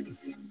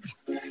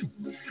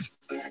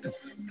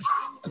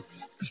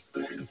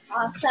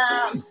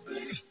 Awesome.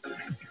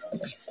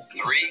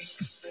 3,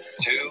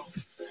 2,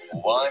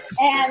 1,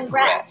 And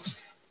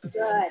rest. rest.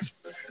 Good.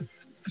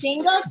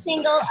 Single,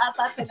 single, up,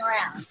 and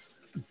around.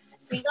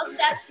 Single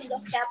step,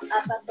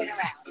 up, and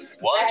around.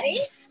 1, Ready?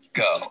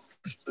 go.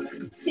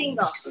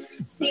 Single,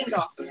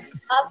 single,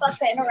 up,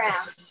 and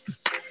around.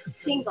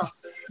 Single,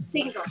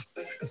 single,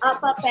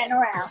 up, and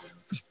around.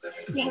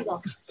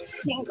 Single,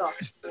 single,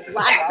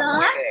 wax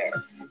on. Halfway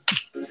there.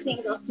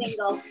 Single,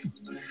 single,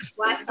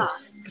 wax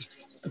off.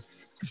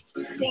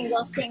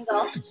 Single,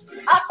 single,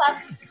 up.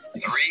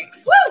 3,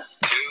 Woo!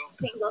 2,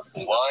 Single,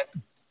 single.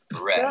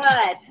 1,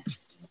 rest.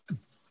 Good.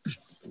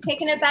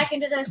 Taking it back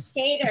into those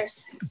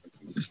skaters.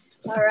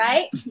 All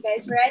right, you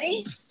guys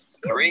ready?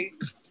 3,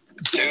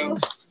 2,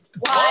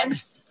 1,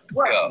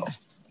 work. go.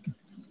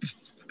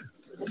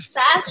 As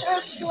fast or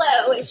as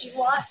slow as you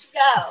want to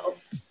go.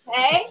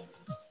 Okay?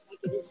 Make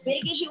it as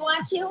big as you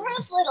want to or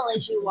as little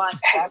as you want to.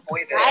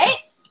 Halfway there. Right?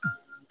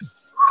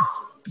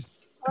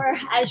 Or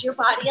as your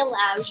body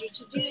allows you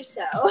to do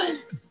so.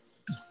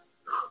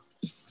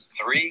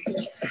 3,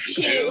 2,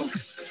 2,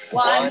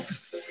 1, 1,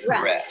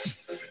 rest.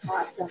 rest.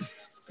 Awesome.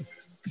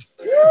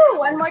 Woo,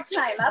 one more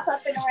time. Up,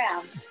 and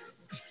around.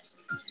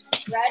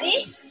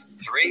 Ready?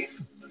 3,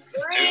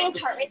 Breathe.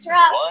 Heart rates are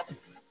up. 1,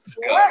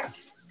 go. Work.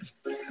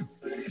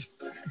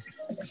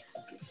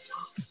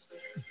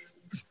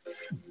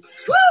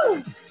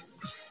 Woo!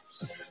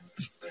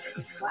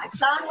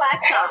 Wax on,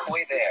 wax off.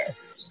 Halfway there.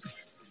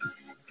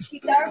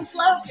 Keep the arms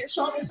low if your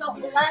shoulders don't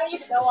allow you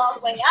to go all the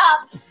way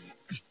up.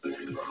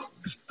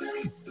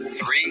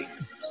 3,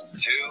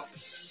 2,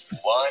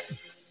 1,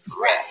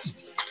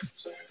 rest.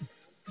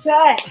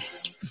 Good.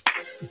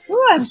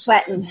 Ooh, I'm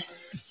sweating.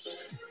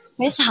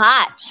 It's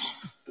hot.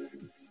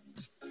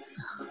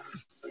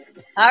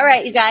 All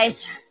right, you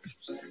guys.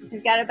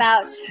 We've got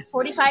about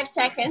 45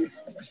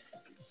 seconds.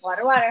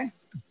 Water, water.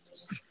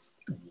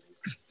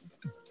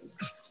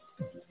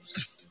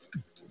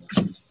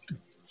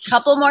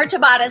 Couple more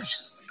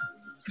Tabatas.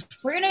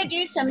 We're going to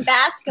do some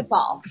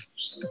basketball.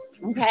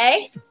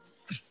 Okay?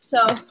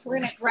 So we're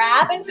going to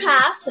grab and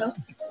pass. So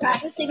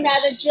practicing that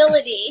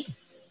agility.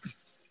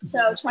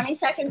 So 20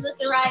 seconds with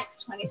the right,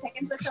 20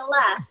 seconds with the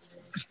left.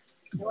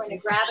 And we're going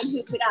to grab and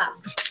hoop it up.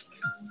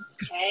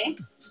 Okay?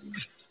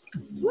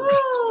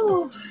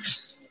 Woo!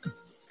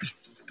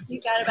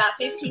 You've got about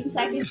 15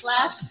 seconds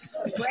left.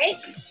 A break.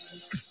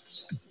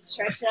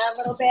 Stretch it out a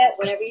little bit,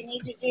 whatever you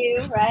need to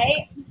do,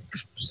 right?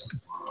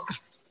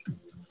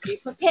 Be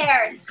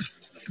prepared.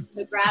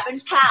 So grab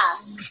and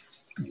pass.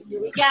 Here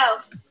we go.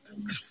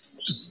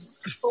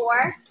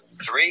 4.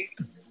 3,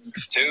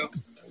 2,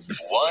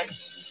 1,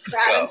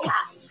 Grab go. and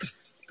pass.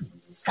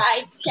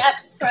 Side step,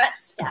 front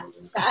step.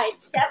 Side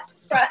step,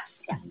 front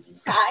step.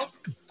 Side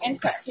and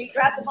front. So you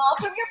grab the ball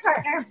from your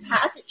partner and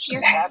pass it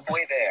to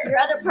Halfway there. your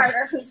other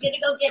partner who's going to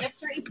go get a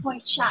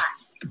 3-point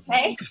shot.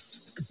 Okay?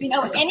 If you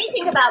know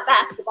anything about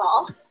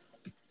basketball,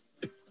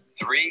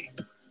 3,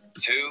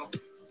 2,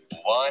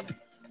 1,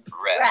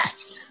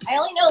 rest. I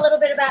only know a little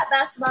bit about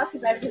basketball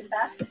because I was in the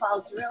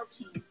basketball drill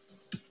team.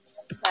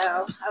 So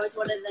I was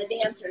one of the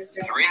dancers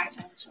during 3, the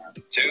halftime show.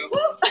 2,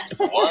 Whoop.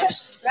 1,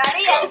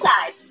 Ready? go. Other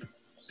side.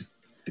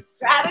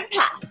 Grab and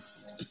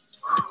pass.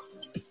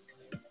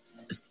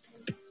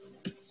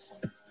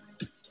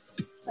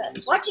 But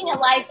watching a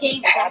live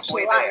game is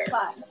actually a lot of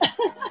fun.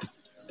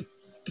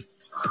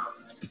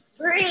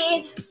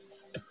 Breathe.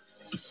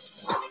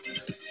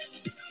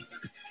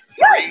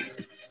 3,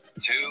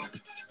 2,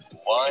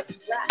 one,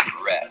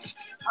 rest. rest.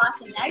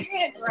 Awesome. Now you're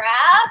going to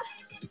grab,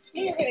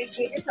 and you're going to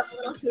give yourself a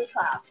little hoop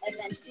hop, and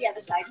then to the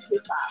other side,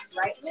 hoop hop,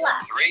 right and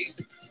left. 3,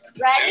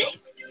 Ready?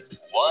 2,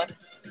 1,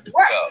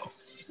 Work. go.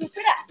 Hoop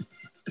it up.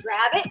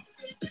 Grab it,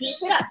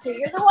 hoop it up. So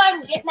you're the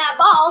one getting that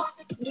ball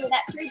and doing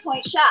that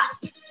 3-point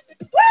shot.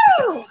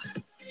 Woo!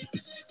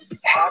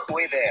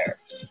 Halfway there.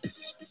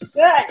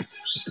 Good.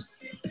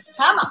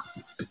 Come on.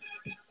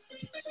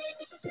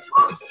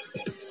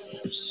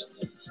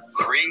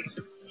 3,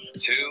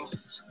 2,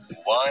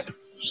 1,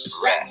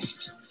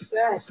 rest.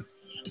 Good.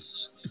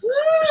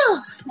 Woo!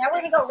 Now we're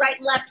going to go right,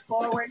 left,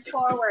 forward,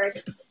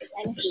 forward,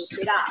 and hoop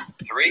it up.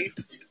 3,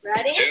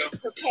 Ready? 2,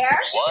 Prepare.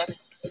 1,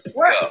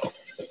 Work. go.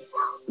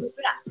 Hoop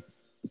it up.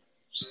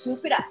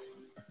 Hoop it up.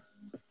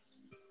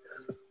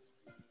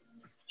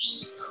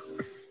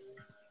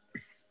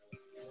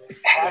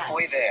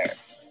 Halfway Yes. there.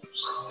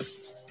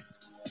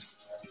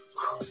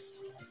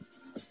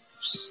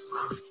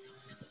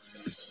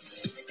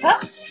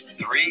 Up.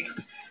 3,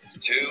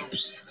 2,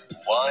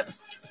 1,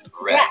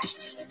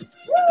 rest. Rest.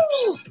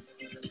 Woo!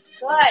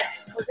 Good.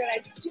 We're going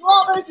to do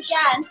all those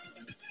again.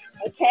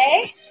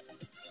 Okay?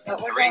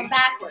 But we're 3, going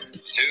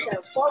backwards. 2,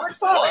 So forward,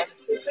 forward. 1,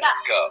 Hoop it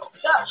up. go.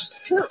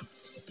 Go. Hoop.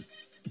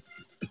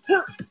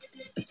 Hoop.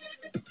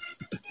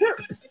 Hoop.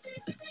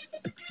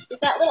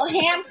 Get that little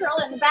hand curl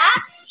in the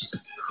back.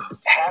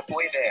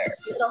 Halfway there.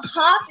 Little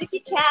hop if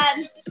you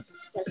can.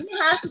 Doesn't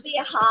have to be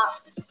a hop.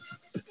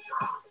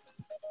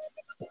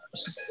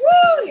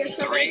 Woo! You're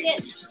still going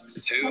to 3,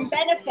 get 2, some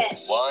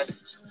benefit 1,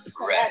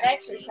 from that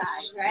rest.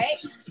 exercise,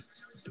 right?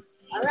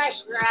 All right,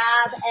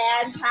 grab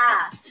and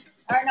pass.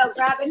 Or no,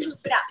 grab and hoop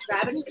it up.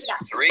 Grab and hoop it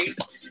up. 3,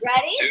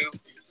 Ready? 2,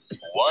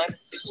 1,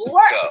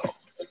 Work. go.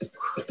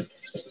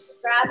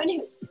 Grab and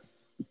hoop.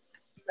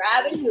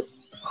 Grab and hoop.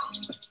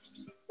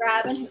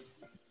 Grab and hoop.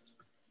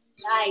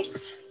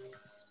 Nice.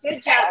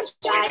 Good job,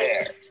 Halfway guys.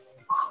 there.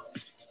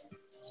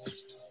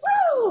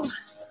 Woo!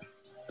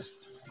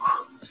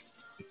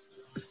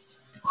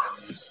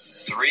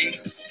 3,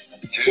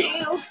 2, 2,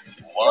 1,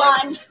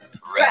 1,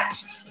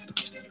 rest. rest.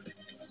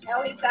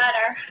 Now we've got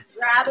our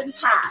grab and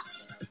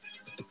pass.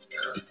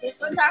 This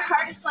one's our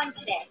hardest one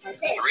today, I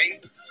think. 3,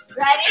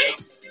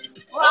 Ready?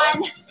 2,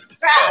 1,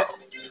 grab, go.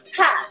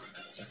 pass,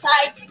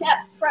 side step,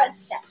 front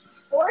step.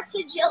 Sports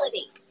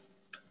agility.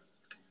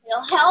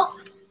 It'll help,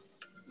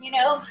 you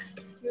know,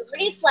 your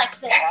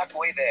reflexes,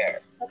 Halfway there.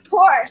 of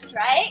course,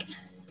 right?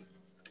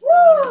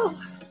 Woo!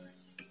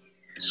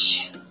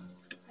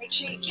 Make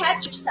sure you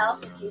catch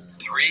yourself if you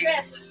 3,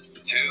 trip.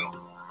 2,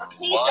 But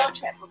please 1, don't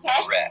trip, okay?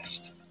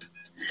 rest.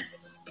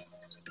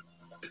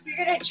 If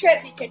you're going to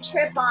trip, you can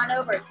trip on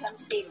over and come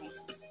see me.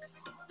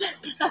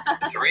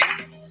 3,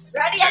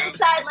 Ready on the 2,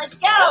 side, let's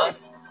go. 1,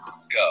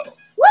 go.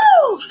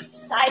 Woo!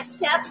 Side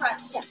step, front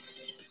step.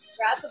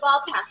 Grab the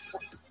ball, pass the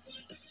ball.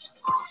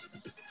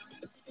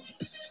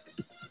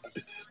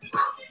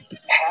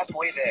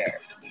 Halfway there.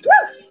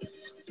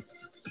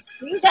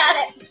 Woo! You got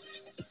it.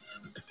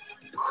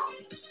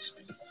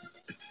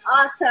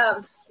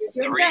 Awesome. You're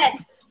doing 3,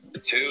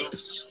 good. 2,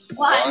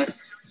 1,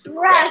 1,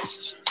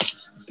 rest.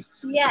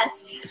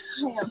 Yes,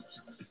 I am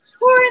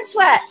pouring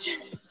sweat.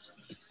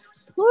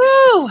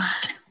 Woo!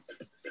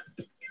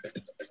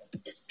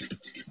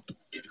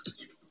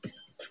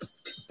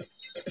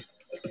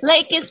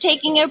 Lake is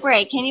taking a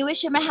break. Can you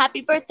wish him a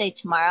happy birthday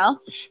tomorrow?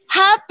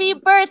 Happy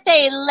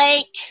birthday,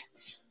 Lake.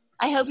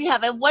 I hope you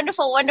have a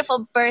wonderful,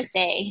 wonderful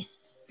birthday.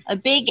 A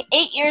big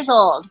 8 years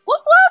old.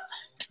 Whoop,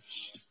 whoop.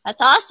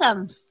 That's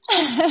awesome.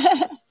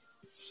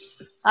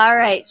 All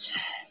right.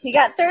 You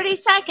got 30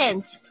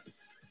 seconds.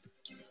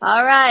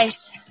 All right.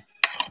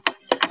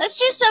 Let's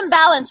do some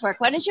balance work.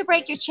 Why don't you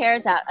break your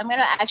chairs out? I'm going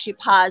to actually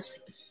pause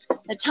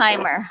the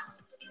timer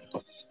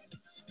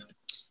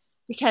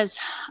because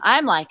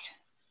I'm like,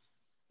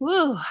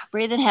 woo,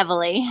 breathing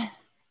heavily.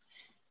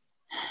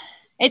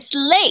 It's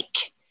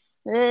Lake.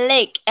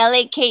 Lake,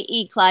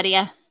 L-A-K-E,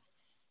 Claudia.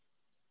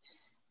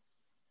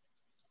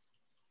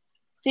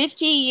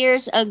 50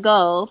 years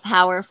ago,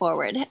 power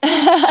forward.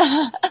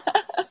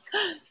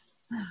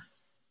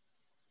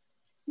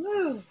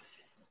 Woo.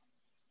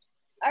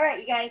 All right,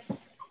 you guys.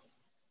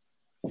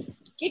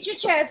 Get your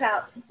chairs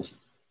out.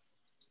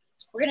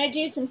 We're going to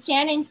do some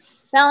standing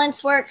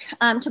balance work,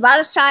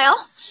 Tabata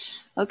style.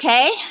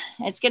 Okay?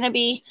 It's going to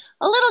be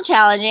a little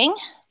challenging,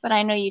 but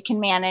I know you can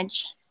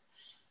manage.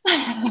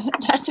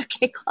 That's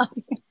okay,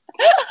 Claudia.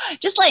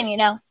 Just letting you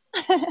know.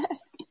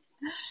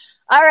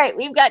 All right,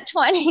 we've got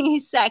 20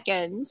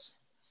 seconds.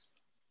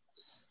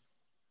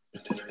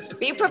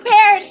 Be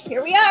prepared.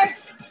 Here we are.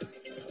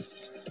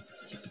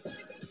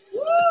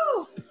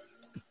 Woo!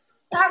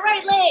 That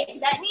right leg,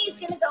 that knee's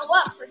going to go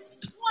up for 20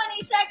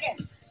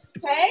 seconds.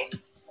 Okay?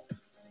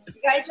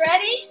 You guys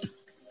ready?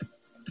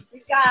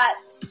 We've got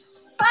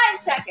 5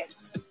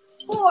 seconds.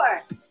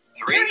 4,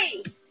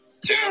 3,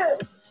 2,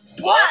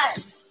 1.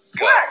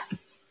 go. Work.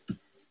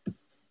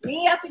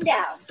 Knee up and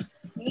down.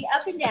 Knee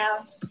up and down.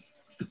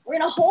 We're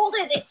going to hold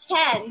it at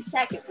 10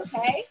 seconds,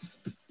 okay?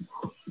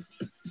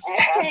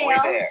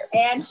 Exhale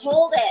and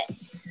hold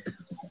it.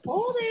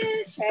 Hold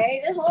it.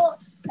 Try to hold.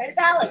 Try to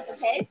balance,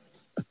 okay?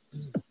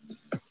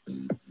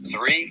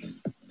 3,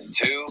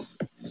 2,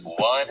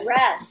 1.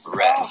 Rest.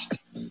 Rest.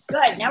 Oh,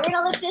 good. Now we're going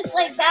to lift this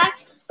leg back,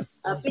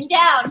 up and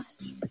down.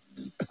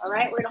 All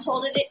right, we're going to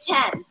hold it at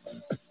 10.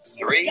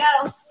 3,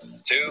 Go.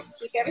 2,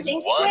 Keep everything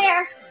 1.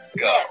 square.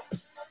 Go.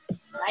 Lift.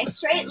 Nice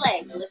straight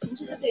leg. Lift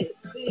into the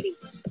booty.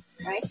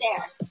 Right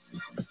there.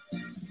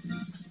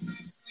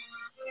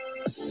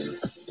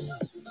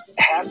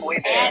 Halfway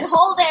there. And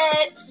hold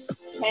it.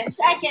 10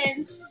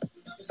 seconds.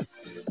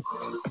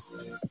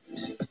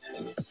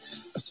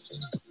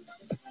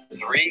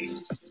 3,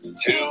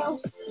 2,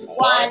 1.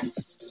 Rest.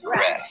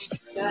 Rest.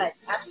 Good.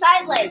 Now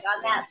side leg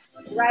on that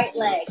right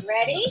leg.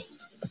 Ready?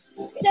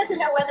 It doesn't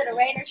know whether to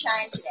rain or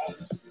shine today.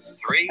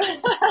 3, 2,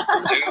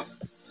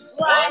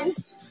 1. Work.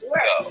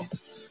 go.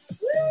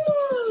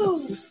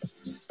 Woo!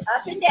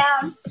 Up and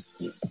down.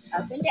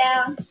 Up and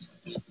down.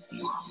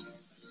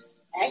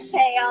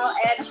 Exhale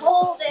and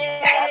hold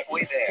it.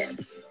 Halfway there.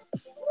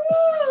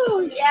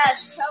 Woo!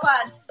 Yes, come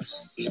on.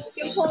 You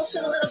can pulse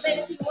it a little bit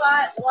if you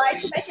want. Well,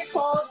 isometric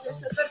holds are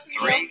so good for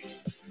you. 3,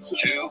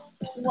 2,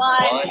 1,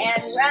 1,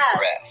 and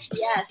rest. rest.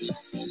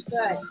 Yes,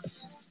 good.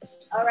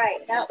 All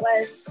right, that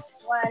was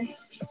 1,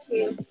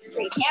 2,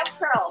 3. Hand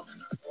curl.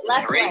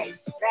 Left 3, leg.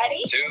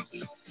 Ready? 2,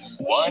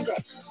 1. Squeeze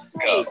it.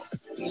 Go.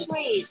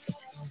 Squeeze.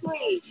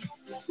 Squeeze.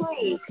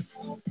 Squeeze.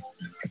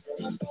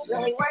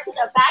 Really work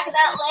the back of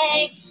that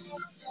leg.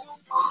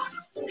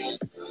 The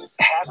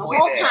Halfway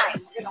whole there. time.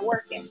 We're going to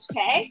work it,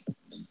 okay?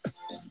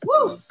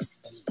 Woo!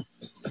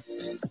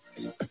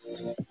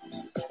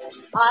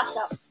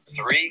 Awesome.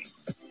 3,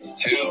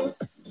 2,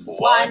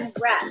 1.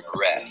 Rest.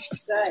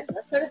 Rest. Good.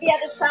 Let's go to the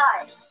other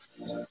side.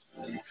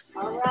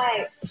 All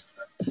right.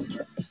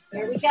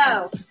 Here we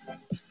go.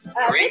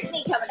 3, This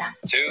knee coming up.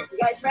 2, You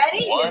guys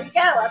ready? 1. Here we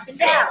go. Up and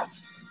Go. down.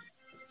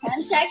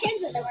 10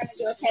 seconds, and then we're going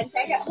to do a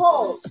 10-second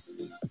hold.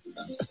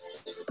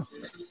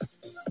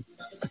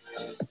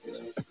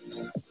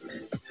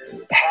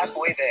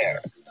 Halfway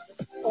there.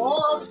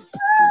 Hold.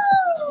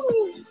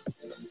 Woo!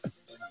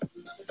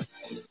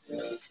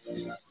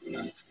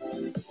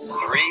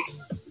 3,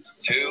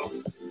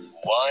 2,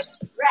 1.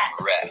 Rest.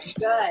 Rest.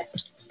 Good.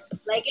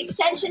 Leg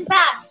extension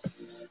back.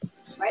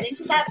 Right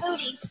into that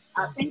booty.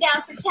 Up and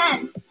down for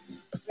 10.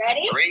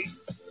 Ready? 3,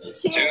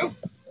 2, 2,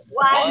 1.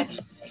 1.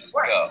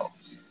 Work. Go.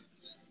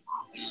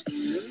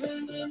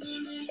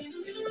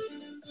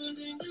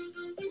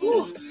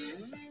 Woo.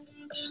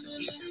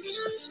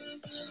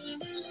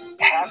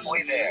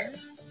 Halfway there.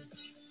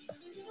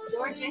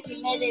 Georgia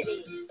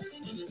humidity.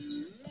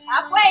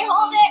 Halfway,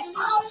 hold it.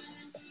 Oh.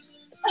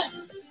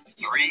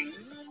 3,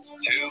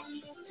 2,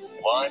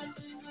 1.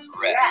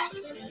 Rest.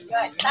 Rest.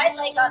 Good. Side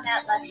leg on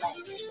that left leg.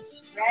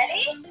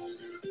 Ready?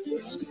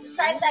 Moving to the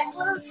side of that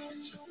glute.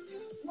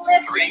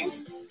 Lifting. 3, Here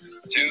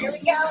 2, we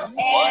go.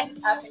 And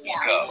up and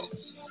down. go.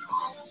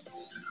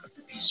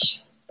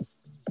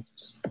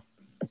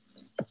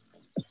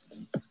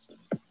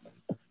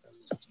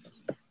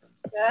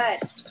 Good.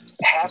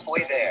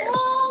 Halfway there.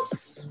 Hold.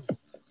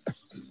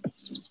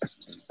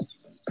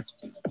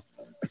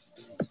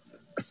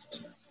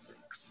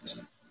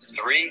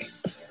 3,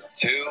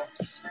 2,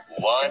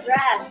 1.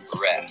 Rest.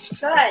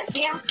 Rest. Good.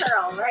 Hand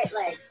curl, right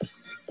leg.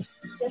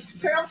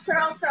 Just curl,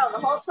 curl, curl the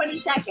whole 20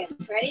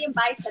 seconds. Ready? And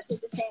biceps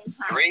at the same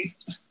time. 3,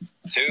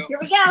 2, Here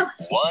we go.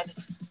 1.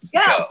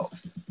 Go. Go.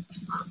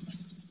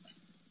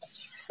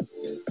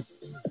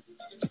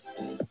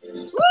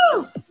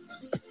 Woo!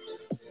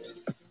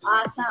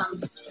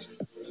 Awesome.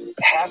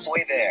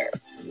 Halfway there.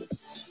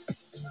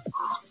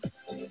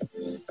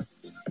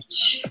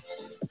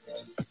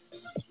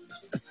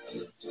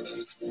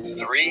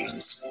 3,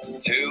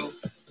 2,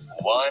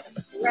 1.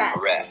 Rest.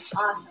 Rest.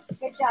 Awesome.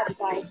 Good job, you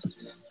guys.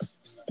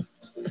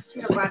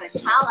 Should have brought a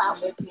towel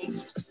out with me.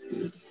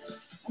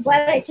 I'm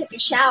glad I took a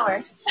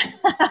shower.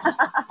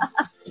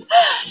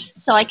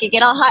 So I could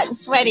get all hot and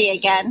sweaty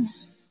again.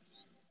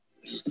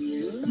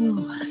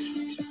 Ooh.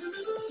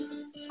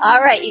 All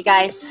right, you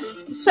guys.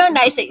 It's so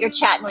nice that you're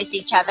chatting with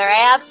each other.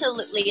 I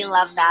absolutely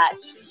love that.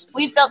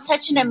 We've built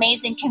such an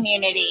amazing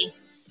community.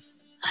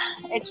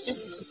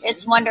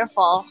 It's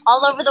wonderful.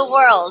 All over the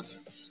world.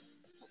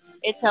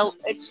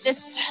 It's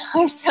just,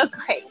 I'm so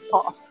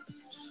grateful.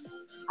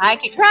 I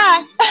could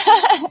cry.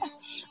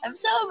 I'm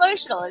so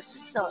emotional. It's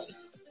just silly.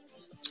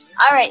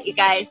 All right, you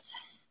guys.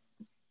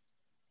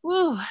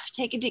 Woo,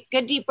 take a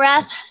good deep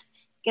breath.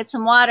 Get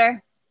some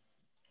water.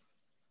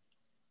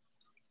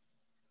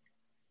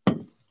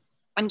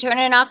 I'm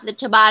turning off the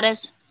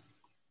Tabatas.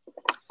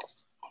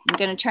 I'm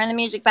going to turn the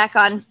music back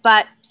on,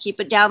 but keep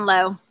it down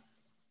low.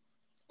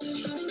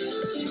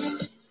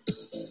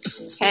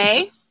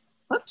 Okay.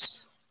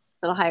 Whoops.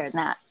 A little higher than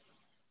that.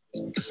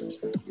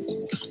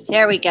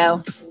 There we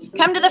go.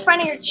 Come to the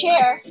front of your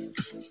chair. We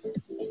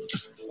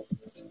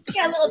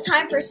got a little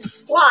time for some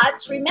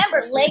squats.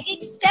 Remember, leg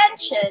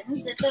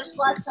extensions if those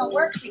squats don't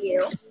work for you.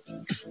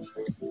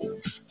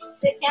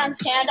 Sit down,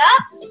 stand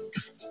up.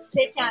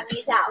 Sit down,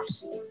 knees out.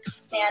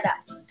 Stand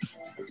up.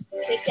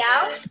 Sit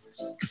down,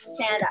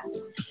 stand up.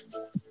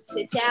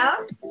 Sit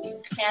down,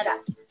 stand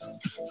up.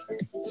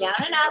 Down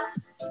and up.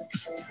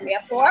 We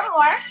have 4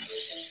 more.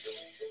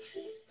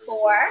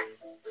 4,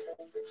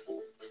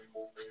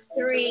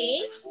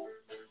 3,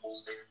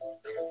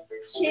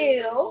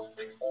 2,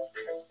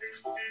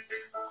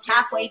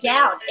 halfway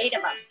down, 8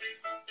 of them.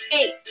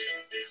 8,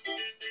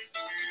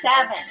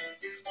 7,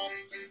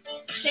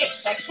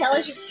 6. Exhale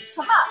as you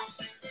come up.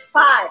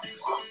 5,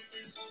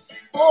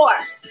 4,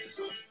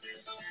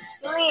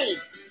 3,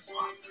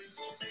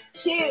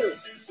 2.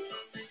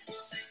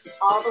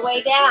 All the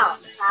way down.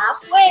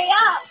 Halfway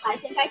up. I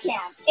think I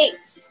can.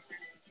 8,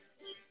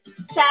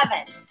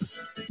 7,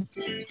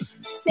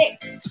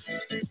 6,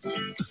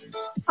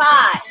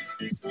 5,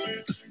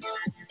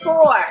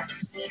 4,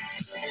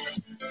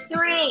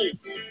 3,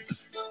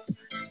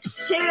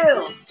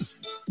 2.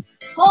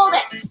 Hold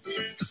it.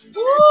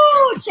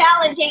 Woo!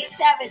 Challenge 8,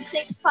 7,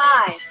 6,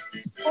 5,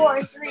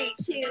 4, 3,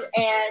 2,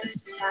 and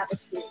have a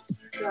seat.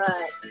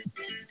 Good.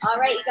 All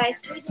right, you guys,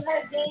 squeezing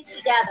those knees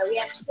together. We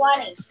have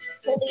 20.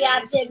 Pull the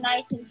abs in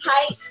nice and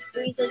tight.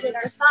 Squeeze those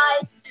inner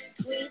thighs.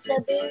 Squeeze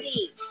the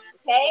booty.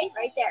 Okay,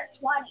 right there.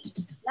 20,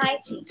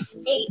 19,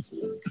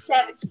 18,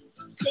 17,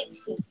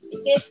 16,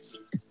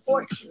 15,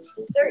 14,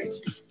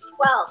 13,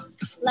 12,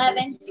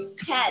 11,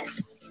 10,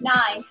 9,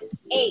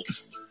 8,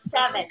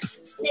 7,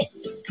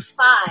 6,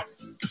 5,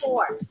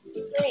 4,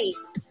 3,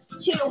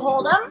 2.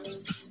 Hold them.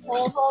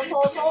 Hold, hold,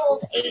 hold,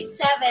 hold. 8,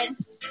 7,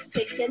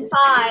 6, and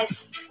 5,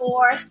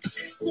 4,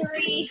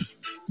 3,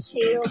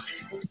 2,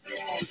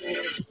 and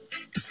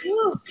release.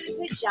 Whew,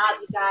 good job,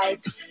 you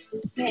guys.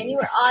 Man, you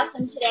were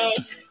awesome today.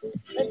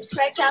 Let's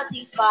stretch out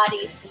these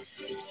bodies.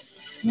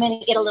 I'm going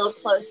to get a little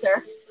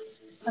closer.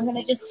 I'm going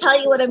to just tell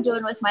you what I'm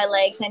doing with my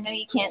legs. I know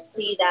you can't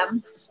see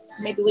them.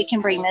 Maybe we can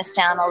bring this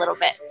down a little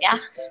bit. Yeah?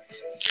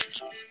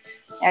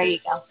 There you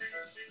go.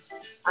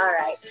 All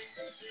right.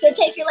 So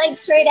take your legs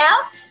straight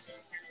out.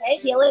 Okay,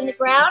 heel in the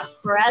ground.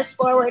 Press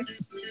forward.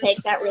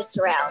 Take that wrist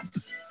around.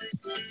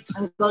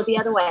 And go the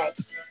other way.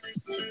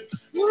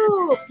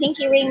 Woo!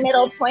 Pinky ring,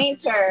 middle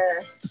pointer.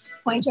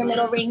 Pointer,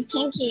 middle ring,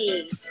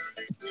 pinky.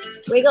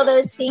 Wiggle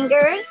those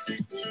fingers.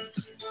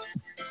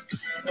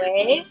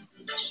 Wave.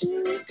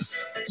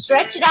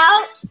 Stretch it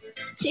out.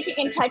 See if you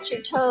can touch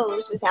your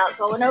toes without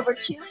going over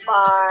too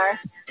far.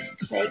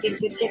 Make a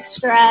good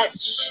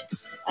stretch.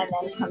 And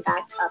then come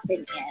back up and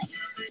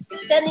in.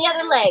 Extend the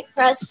other leg.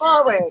 Press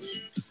forward.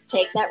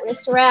 Take that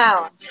wrist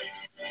around.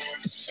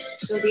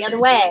 Go the other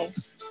way.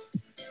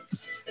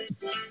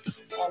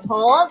 And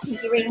hold.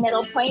 Pinky ring,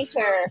 middle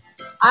pointer.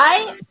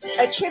 I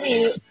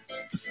attribute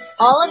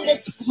all of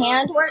this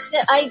hand work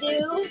that I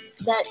do,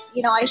 that,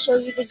 I show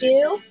you to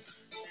do.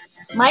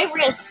 My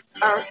wrists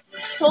are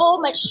so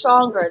much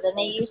stronger than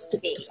they used to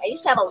be. I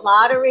used to have a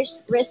lot of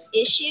wrist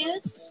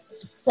issues.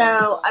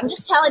 So I'm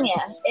just telling you,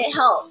 it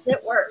helps.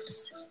 It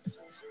works.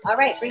 All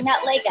right, bring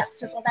that leg up.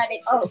 Circle that in.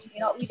 Oh, you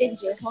know what we didn't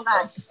do? Hold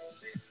on.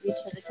 Reach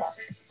for the toe.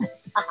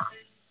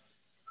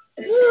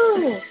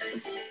 Woo.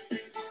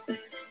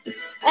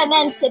 And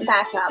then sit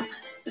back up.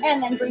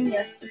 And then bring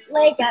your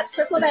leg up.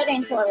 Circle that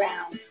ankle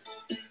around.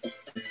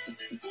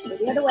 Go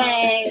the other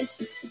way.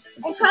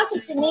 And cross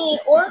at the knee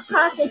or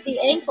cross at the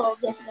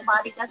ankles if the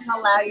body doesn't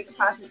allow you to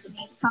cross at the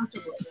knees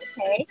comfortably,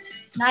 okay?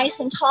 Nice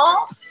and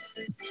tall.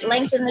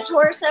 Lengthen the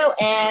torso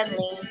and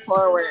lean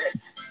forward.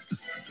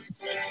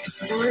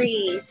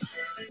 Breathe.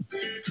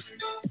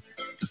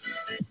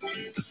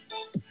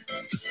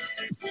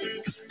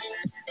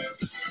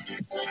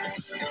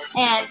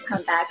 And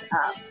come back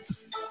up.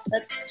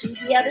 Let's do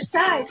the other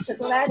side.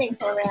 Circle that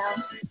ankle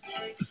around.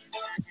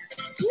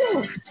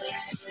 Whew.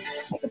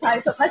 I could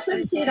probably put my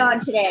swimsuit on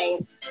today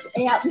and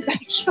stay out in the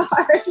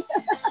backyard.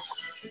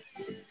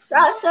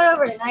 Cross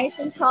over, nice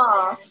and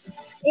tall.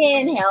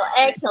 Inhale,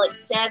 exhale,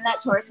 extend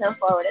that torso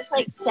forward. It's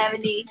like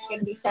 70, it's going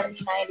to be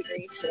 79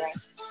 degrees today.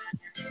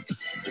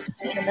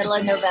 In the middle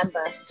of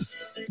November.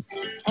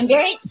 I'm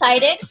very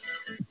excited.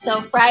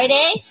 So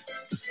Friday,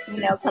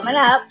 coming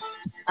up,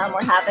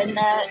 we're having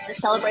the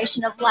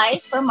celebration of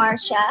life for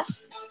Marcia.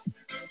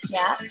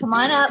 Yeah, come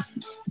on up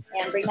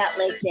and bring that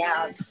leg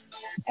down.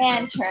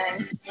 And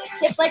turn.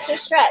 Hip flexor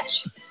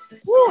stretch.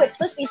 Woo, it's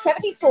supposed to be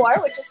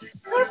 74, which is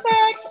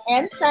perfect,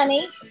 and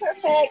sunny.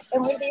 Perfect.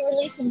 And we'll be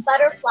releasing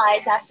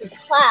butterflies after the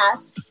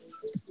class.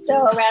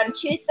 So around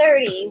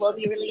 2:30, we'll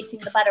be releasing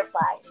the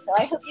butterflies. So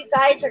I hope you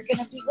guys are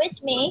going to be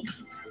with me.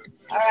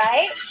 All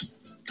right.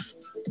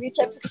 Reach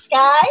up to the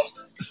sky.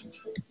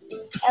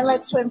 And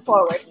let's swim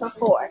forward for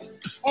 4,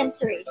 and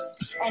 3,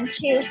 and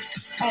 2,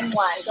 and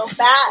 1. Go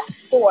back.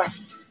 4,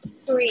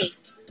 3,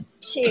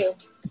 2,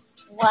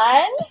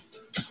 1.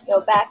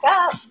 Go back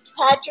up.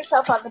 Pat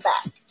yourself on the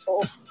back.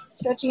 Oh,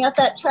 stretching out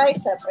that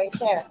tricep right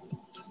there.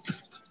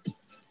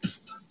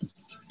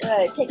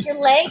 Good. Take your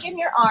leg and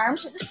your arm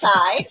to the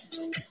side.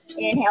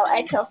 Inhale,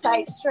 exhale,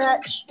 side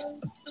stretch.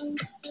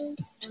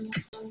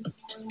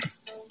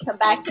 Come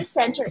back to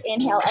center.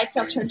 Inhale,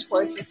 exhale, turn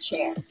towards your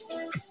chair.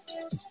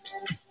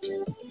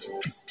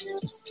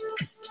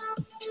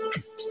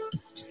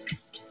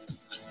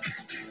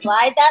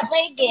 Slide that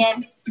leg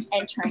in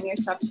and turn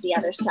yourself to the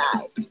other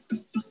side.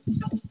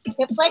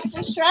 Hip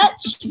flexor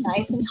stretch,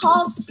 nice and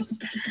tall.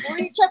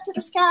 Reach up to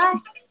the sky.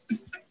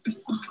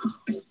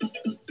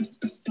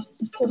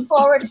 Swim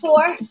forward,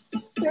 4,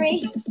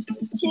 3,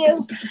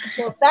 2,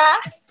 go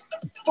back,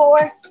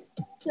 4,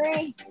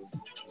 3,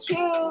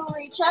 2,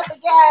 reach up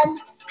again,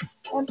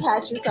 and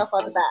pat yourself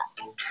on the back.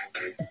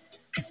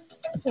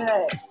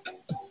 Good.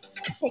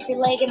 Take your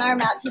leg and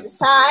arm out to the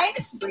side,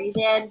 breathe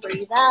in,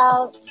 breathe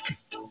out,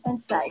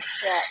 and side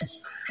stretch.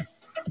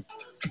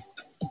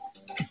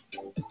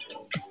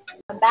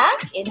 Come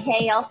back,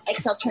 inhale,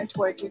 exhale, turn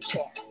towards your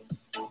chair.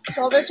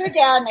 Shoulders are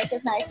down, neck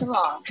is nice and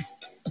long.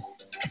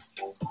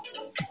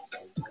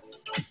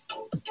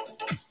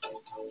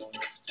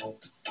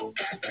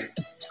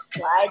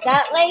 Slide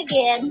that leg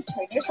in,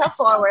 turn yourself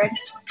forward,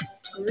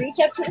 reach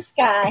up to the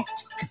sky,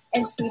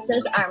 and sweep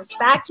those arms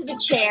back to the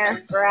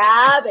chair.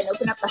 Grab and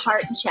open up the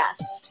heart and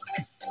chest.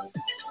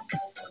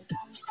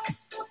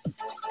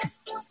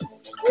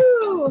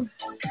 Woo.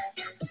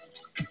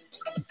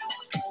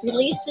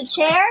 Release the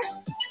chair,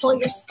 pull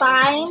your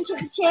spine to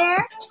the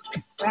chair,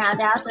 round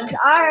out those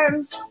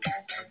arms,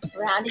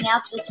 rounding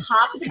out the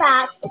top of the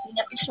back, opening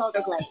up the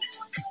shoulder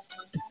blades.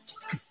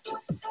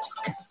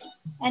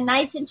 And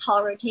nice and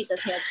tall, rotate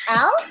those hands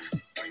out.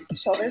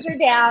 Shoulders are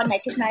down,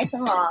 neck is nice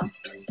and long.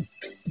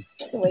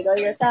 Wiggle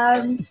your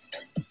thumbs.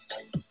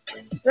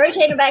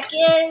 Rotate them back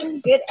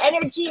in. Good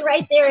energy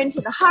right there into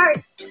the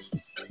heart.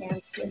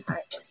 Hands to your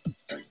heart.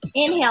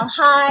 Inhale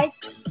high.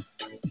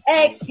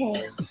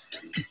 Exhale.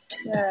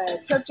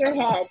 Good. Tilt your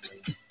head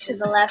to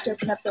the left.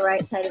 Open up the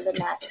right side of the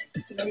neck.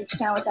 You can reach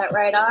down with that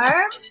right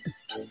arm.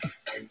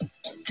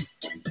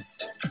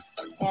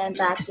 And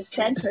back to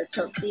center.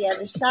 Tilt the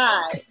other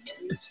side.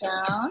 Reach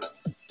down.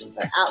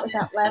 Or out with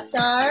that left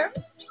arm.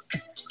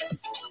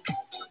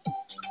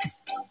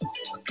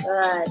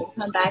 Good. And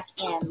come back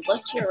in.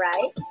 Look to your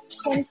right.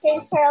 Chin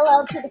stays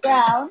parallel to the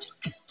ground.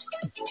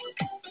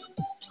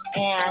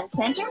 And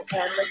center.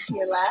 And look to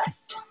your left.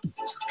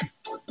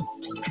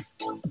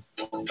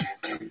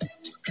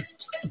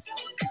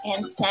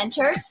 And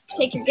center.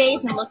 Take your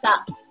gaze and look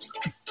up.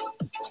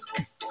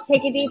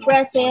 Take a deep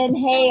breath.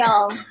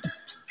 Inhale.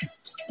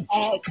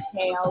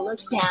 Exhale. Look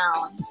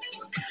down.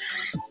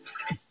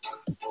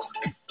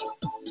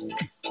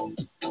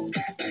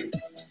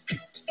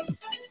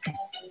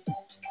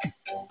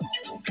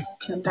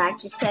 Come back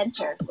to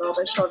center. Roll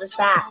those shoulders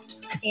back.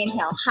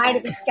 Inhale, high to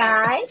the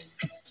sky.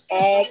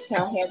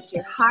 Exhale, hands to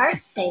your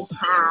heart. Say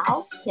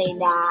how, say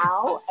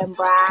now, and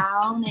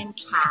brown, and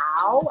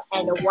cow,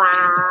 and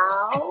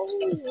wow,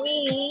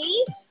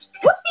 wee,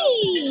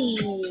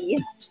 whoopee.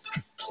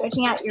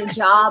 Stretching out your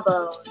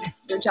jawbone,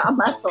 your jaw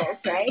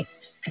muscles, right?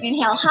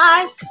 Inhale,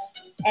 high.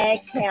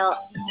 Exhale,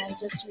 and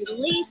just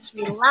release,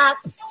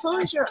 relax,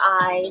 close your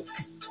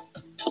eyes.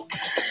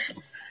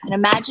 And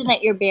imagine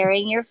that you're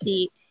burying your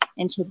feet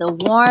into the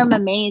warm,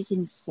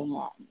 amazing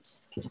sand.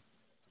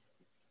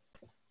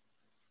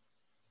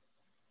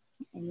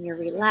 And you're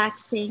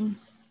relaxing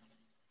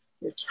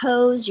your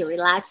toes, you're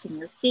relaxing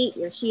your feet,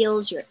 your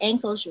heels, your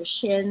ankles, your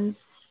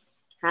shins,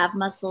 calf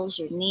muscles,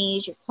 your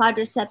knees, your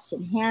quadriceps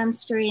and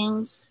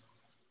hamstrings,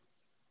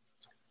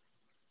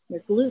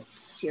 your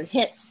glutes, your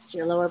hips,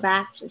 your lower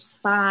back, your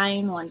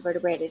spine, one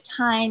vertebrae at a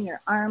time,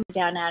 your arms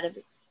down out of,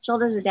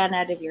 shoulders are down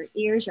out of your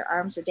ears, your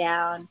arms are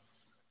down,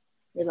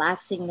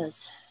 relaxing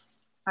those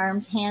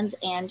arms, hands,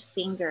 and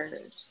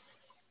fingers.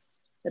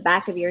 The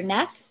back of your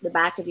neck, the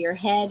back of your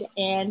head,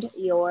 and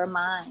your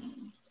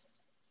mind.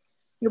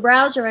 Your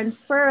brows are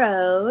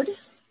unfurrowed,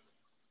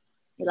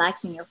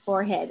 relaxing your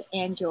forehead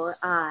and your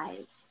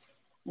eyes.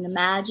 And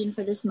imagine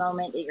for this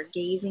moment that you're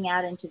gazing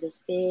out into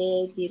this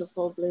big,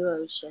 beautiful blue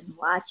ocean,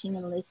 watching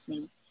and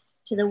listening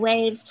to the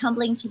waves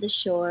tumbling to the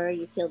shore.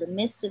 You feel the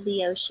mist of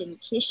the ocean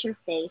kiss your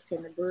face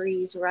and the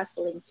breeze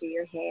rustling through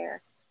your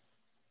hair.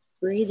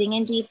 Breathing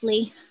in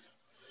deeply.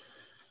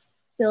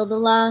 Fill the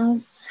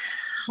lungs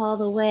all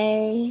the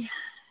way,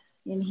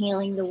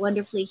 inhaling the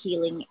wonderfully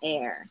healing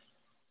air.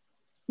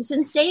 The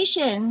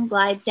sensation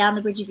glides down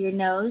the bridge of your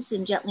nose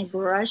and gently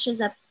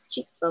brushes up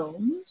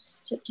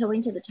cheekbones,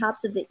 tiptoeing to the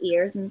tops of the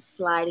ears and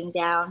sliding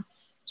down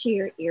to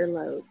your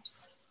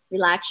earlobes.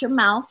 Relax your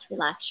mouth,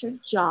 relax your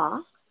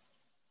jaw,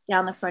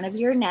 down the front of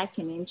your neck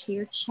and into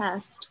your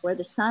chest, where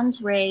the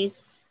sun's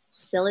rays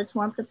spill its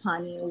warmth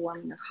upon you,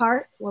 warming your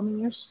heart, warming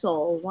your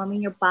soul,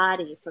 warming your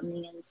body from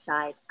the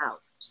inside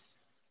out.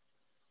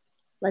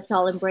 Let's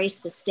all embrace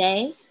this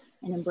day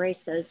and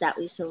embrace those that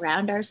we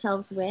surround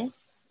ourselves with,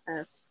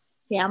 our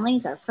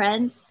families, our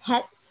friends,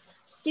 pets,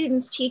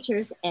 students,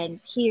 teachers, and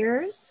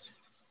peers,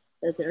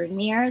 those that are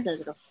near, those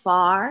that are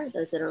far,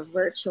 those that are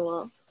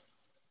virtual,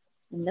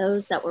 and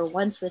those that were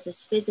once with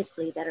us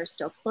physically that are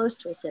still close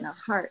to us in our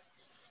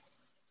hearts.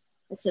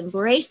 Let's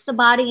embrace the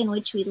body in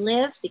which we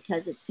live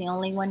because it's the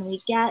only one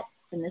we get.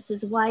 And this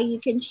is why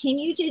you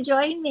continue to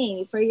join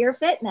me for your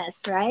fitness,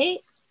 right?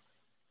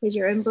 Because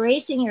you're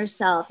embracing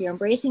yourself, you're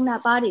embracing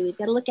that body. We've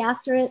got to look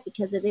after it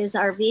because it is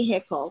our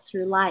vehicle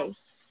through life.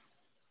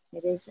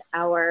 It is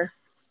our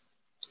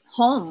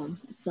home.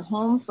 It's the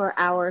home for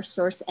our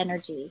source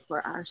energy, for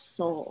our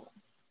soul.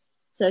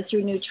 So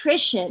through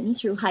nutrition,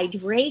 through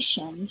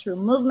hydration, through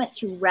movement,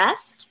 through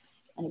rest,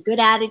 and a good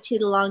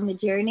attitude along the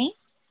journey,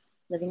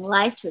 living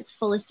life to its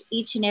fullest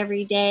each and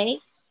every day,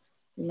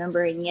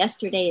 remembering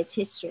yesterday is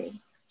history,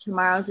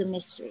 tomorrow's a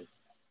mystery,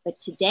 but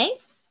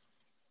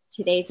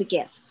today's a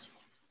gift.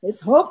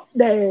 It's Hope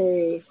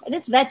Day, and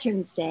it's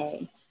Veterans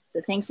Day. So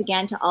thanks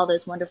again to all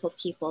those wonderful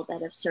people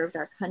that have served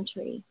our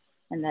country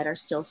and that are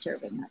still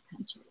serving our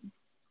country.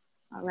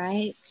 All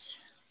right.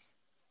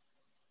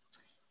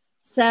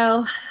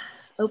 So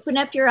open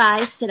up your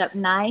eyes, sit up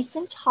nice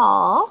and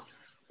tall.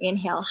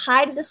 Inhale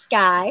high to the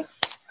sky.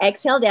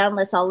 Exhale down.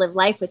 Let's all live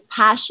life with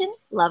passion,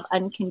 love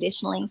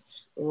unconditionally,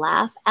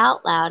 laugh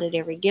out loud at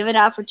every given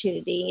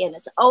opportunity. And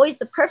it's always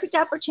the perfect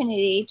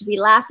opportunity to be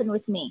laughing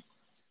with me.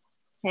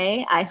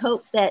 Okay, I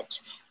hope that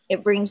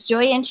it brings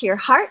joy into your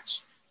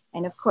heart.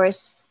 And of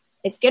course,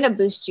 it's going to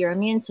boost your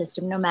immune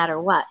system no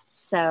matter what.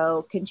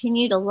 So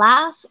continue to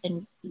laugh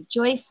and be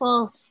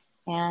joyful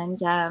and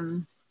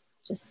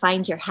just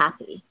find your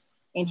happy.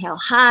 Inhale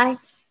high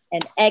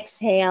and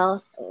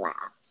exhale, laugh.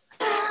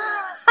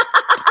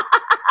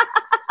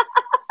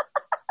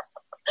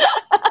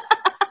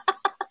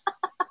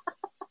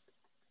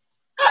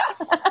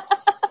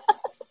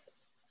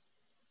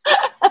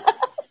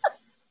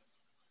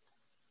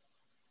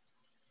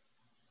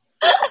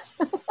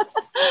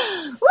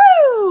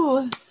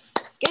 Woo!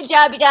 Good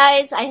job, you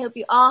guys. I hope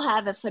you all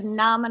have a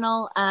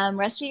phenomenal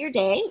rest of your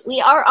day.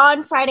 We are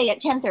on Friday at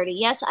 10:30.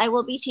 Yes, I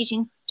will be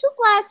teaching 2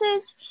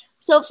 classes.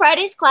 So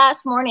Friday's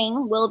class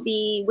morning will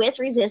be with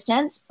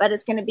resistance, but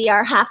it's going to be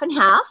our half and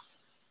half.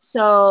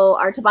 So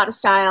our Tabata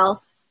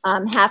style,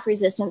 half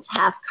resistance,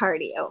 half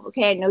cardio.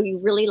 Okay, I know you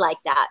really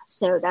like that.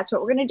 So that's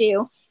what we're going to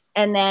do.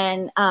 And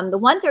then the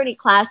 1:30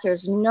 class,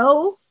 there's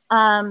no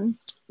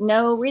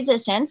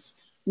resistance,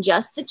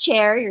 just the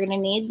chair. You're going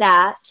to need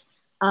that.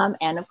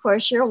 And of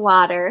course your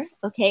water,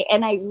 okay?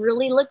 And I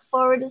really look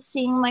forward to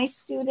seeing my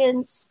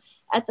students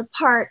at the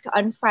park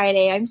on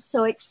Friday. I'm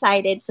so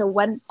excited. So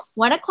 1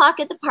 o'clock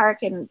at the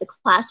park, and the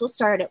class will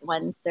start at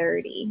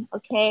 1:30,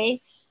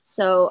 okay?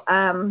 So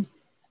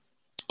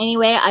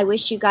anyway, I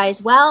wish you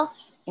guys well,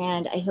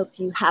 and I hope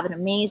you have an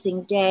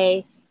amazing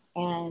day,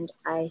 and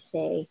I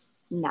say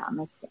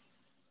namaste.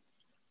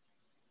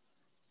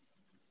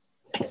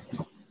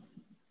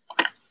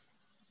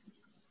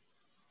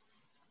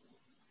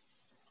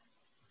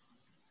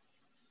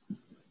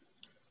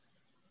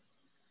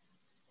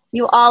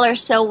 You all are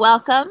so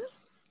welcome.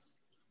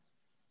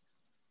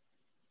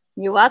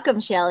 You're welcome,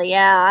 Shelly.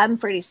 Yeah, I'm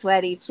pretty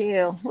sweaty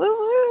too.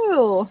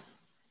 Woo-woo.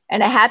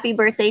 And a happy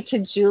birthday to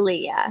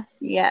Julia.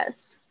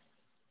 Yes.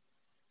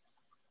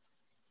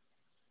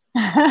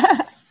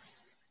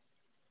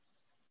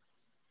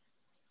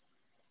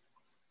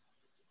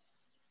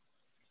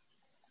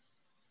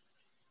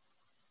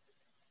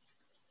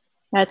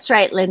 That's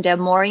right, Linda.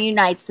 More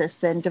unites us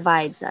than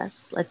divides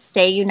us. Let's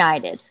stay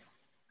united,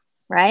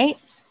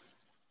 right?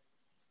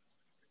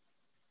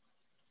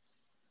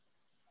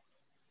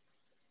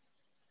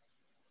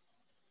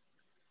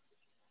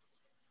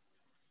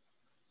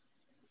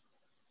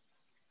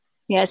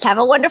 Yes, have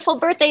a wonderful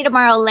birthday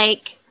tomorrow,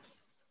 Lake.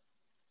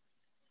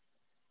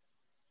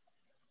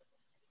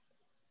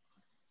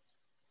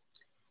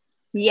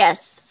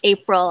 Yes,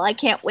 April. I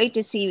can't wait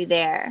to see you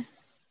there.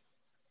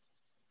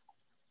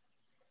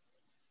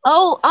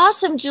 Oh,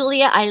 awesome,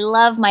 Julia. I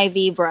love my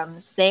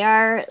Vibrams.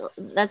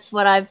 That's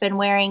what I've been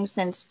wearing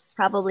since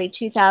probably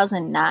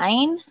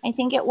 2009, I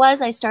think it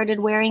was. I started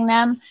wearing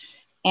them,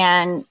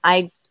 and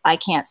I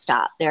can't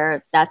stop.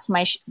 That's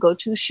my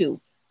go-to shoe.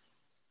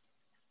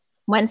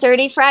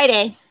 1:30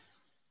 Friday.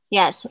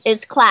 Yes,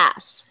 is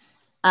class.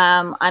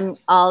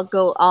 I'll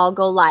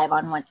go live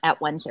on at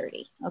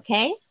 1:30.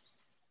 Okay.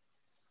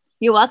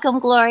 You're welcome,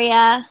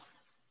 Gloria.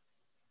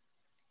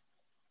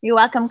 You're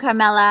welcome,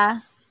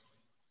 Carmela.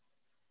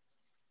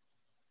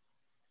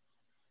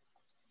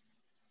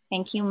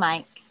 Thank you,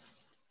 Mike.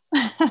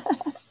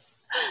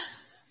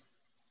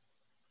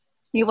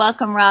 You're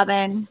welcome,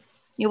 Robin.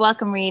 You're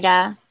welcome,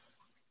 Rita.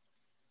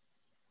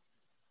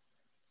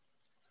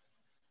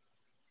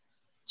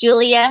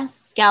 Julia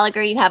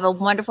Gallagher, you have a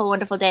wonderful,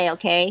 wonderful day,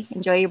 okay?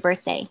 Enjoy your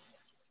birthday.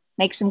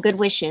 Make some good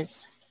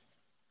wishes.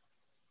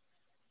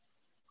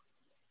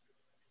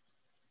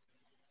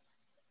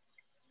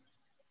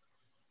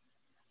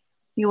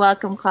 You're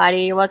welcome,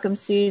 Claudia. You're welcome,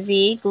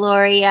 Susie,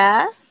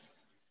 Gloria,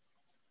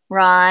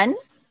 Ron.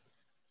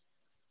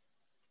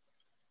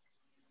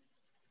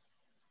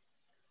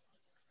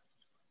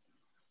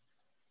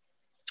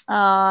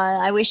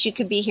 I wish you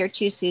could be here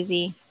too,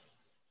 Susie.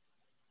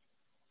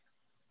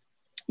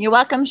 You're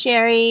welcome,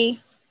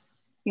 Sherry.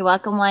 You're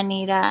welcome,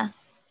 Juanita.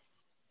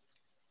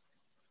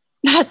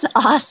 That's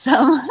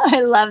awesome.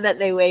 I love that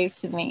they waved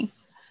to me.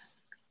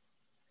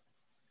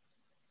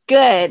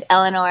 Good,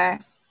 Eleanor.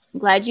 I'm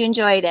glad you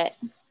enjoyed it.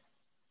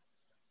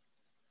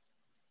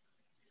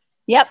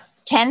 Yep,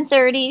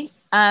 10:30.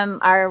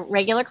 Our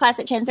regular class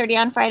at 10:30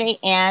 on Friday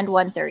and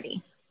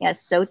 1:30.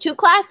 Yes, so 2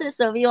 classes.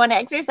 So if you want to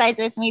exercise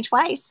with me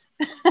twice.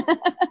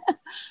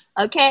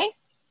 Okay.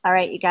 All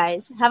right, you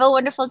guys. Have a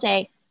wonderful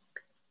day.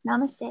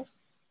 Namaste.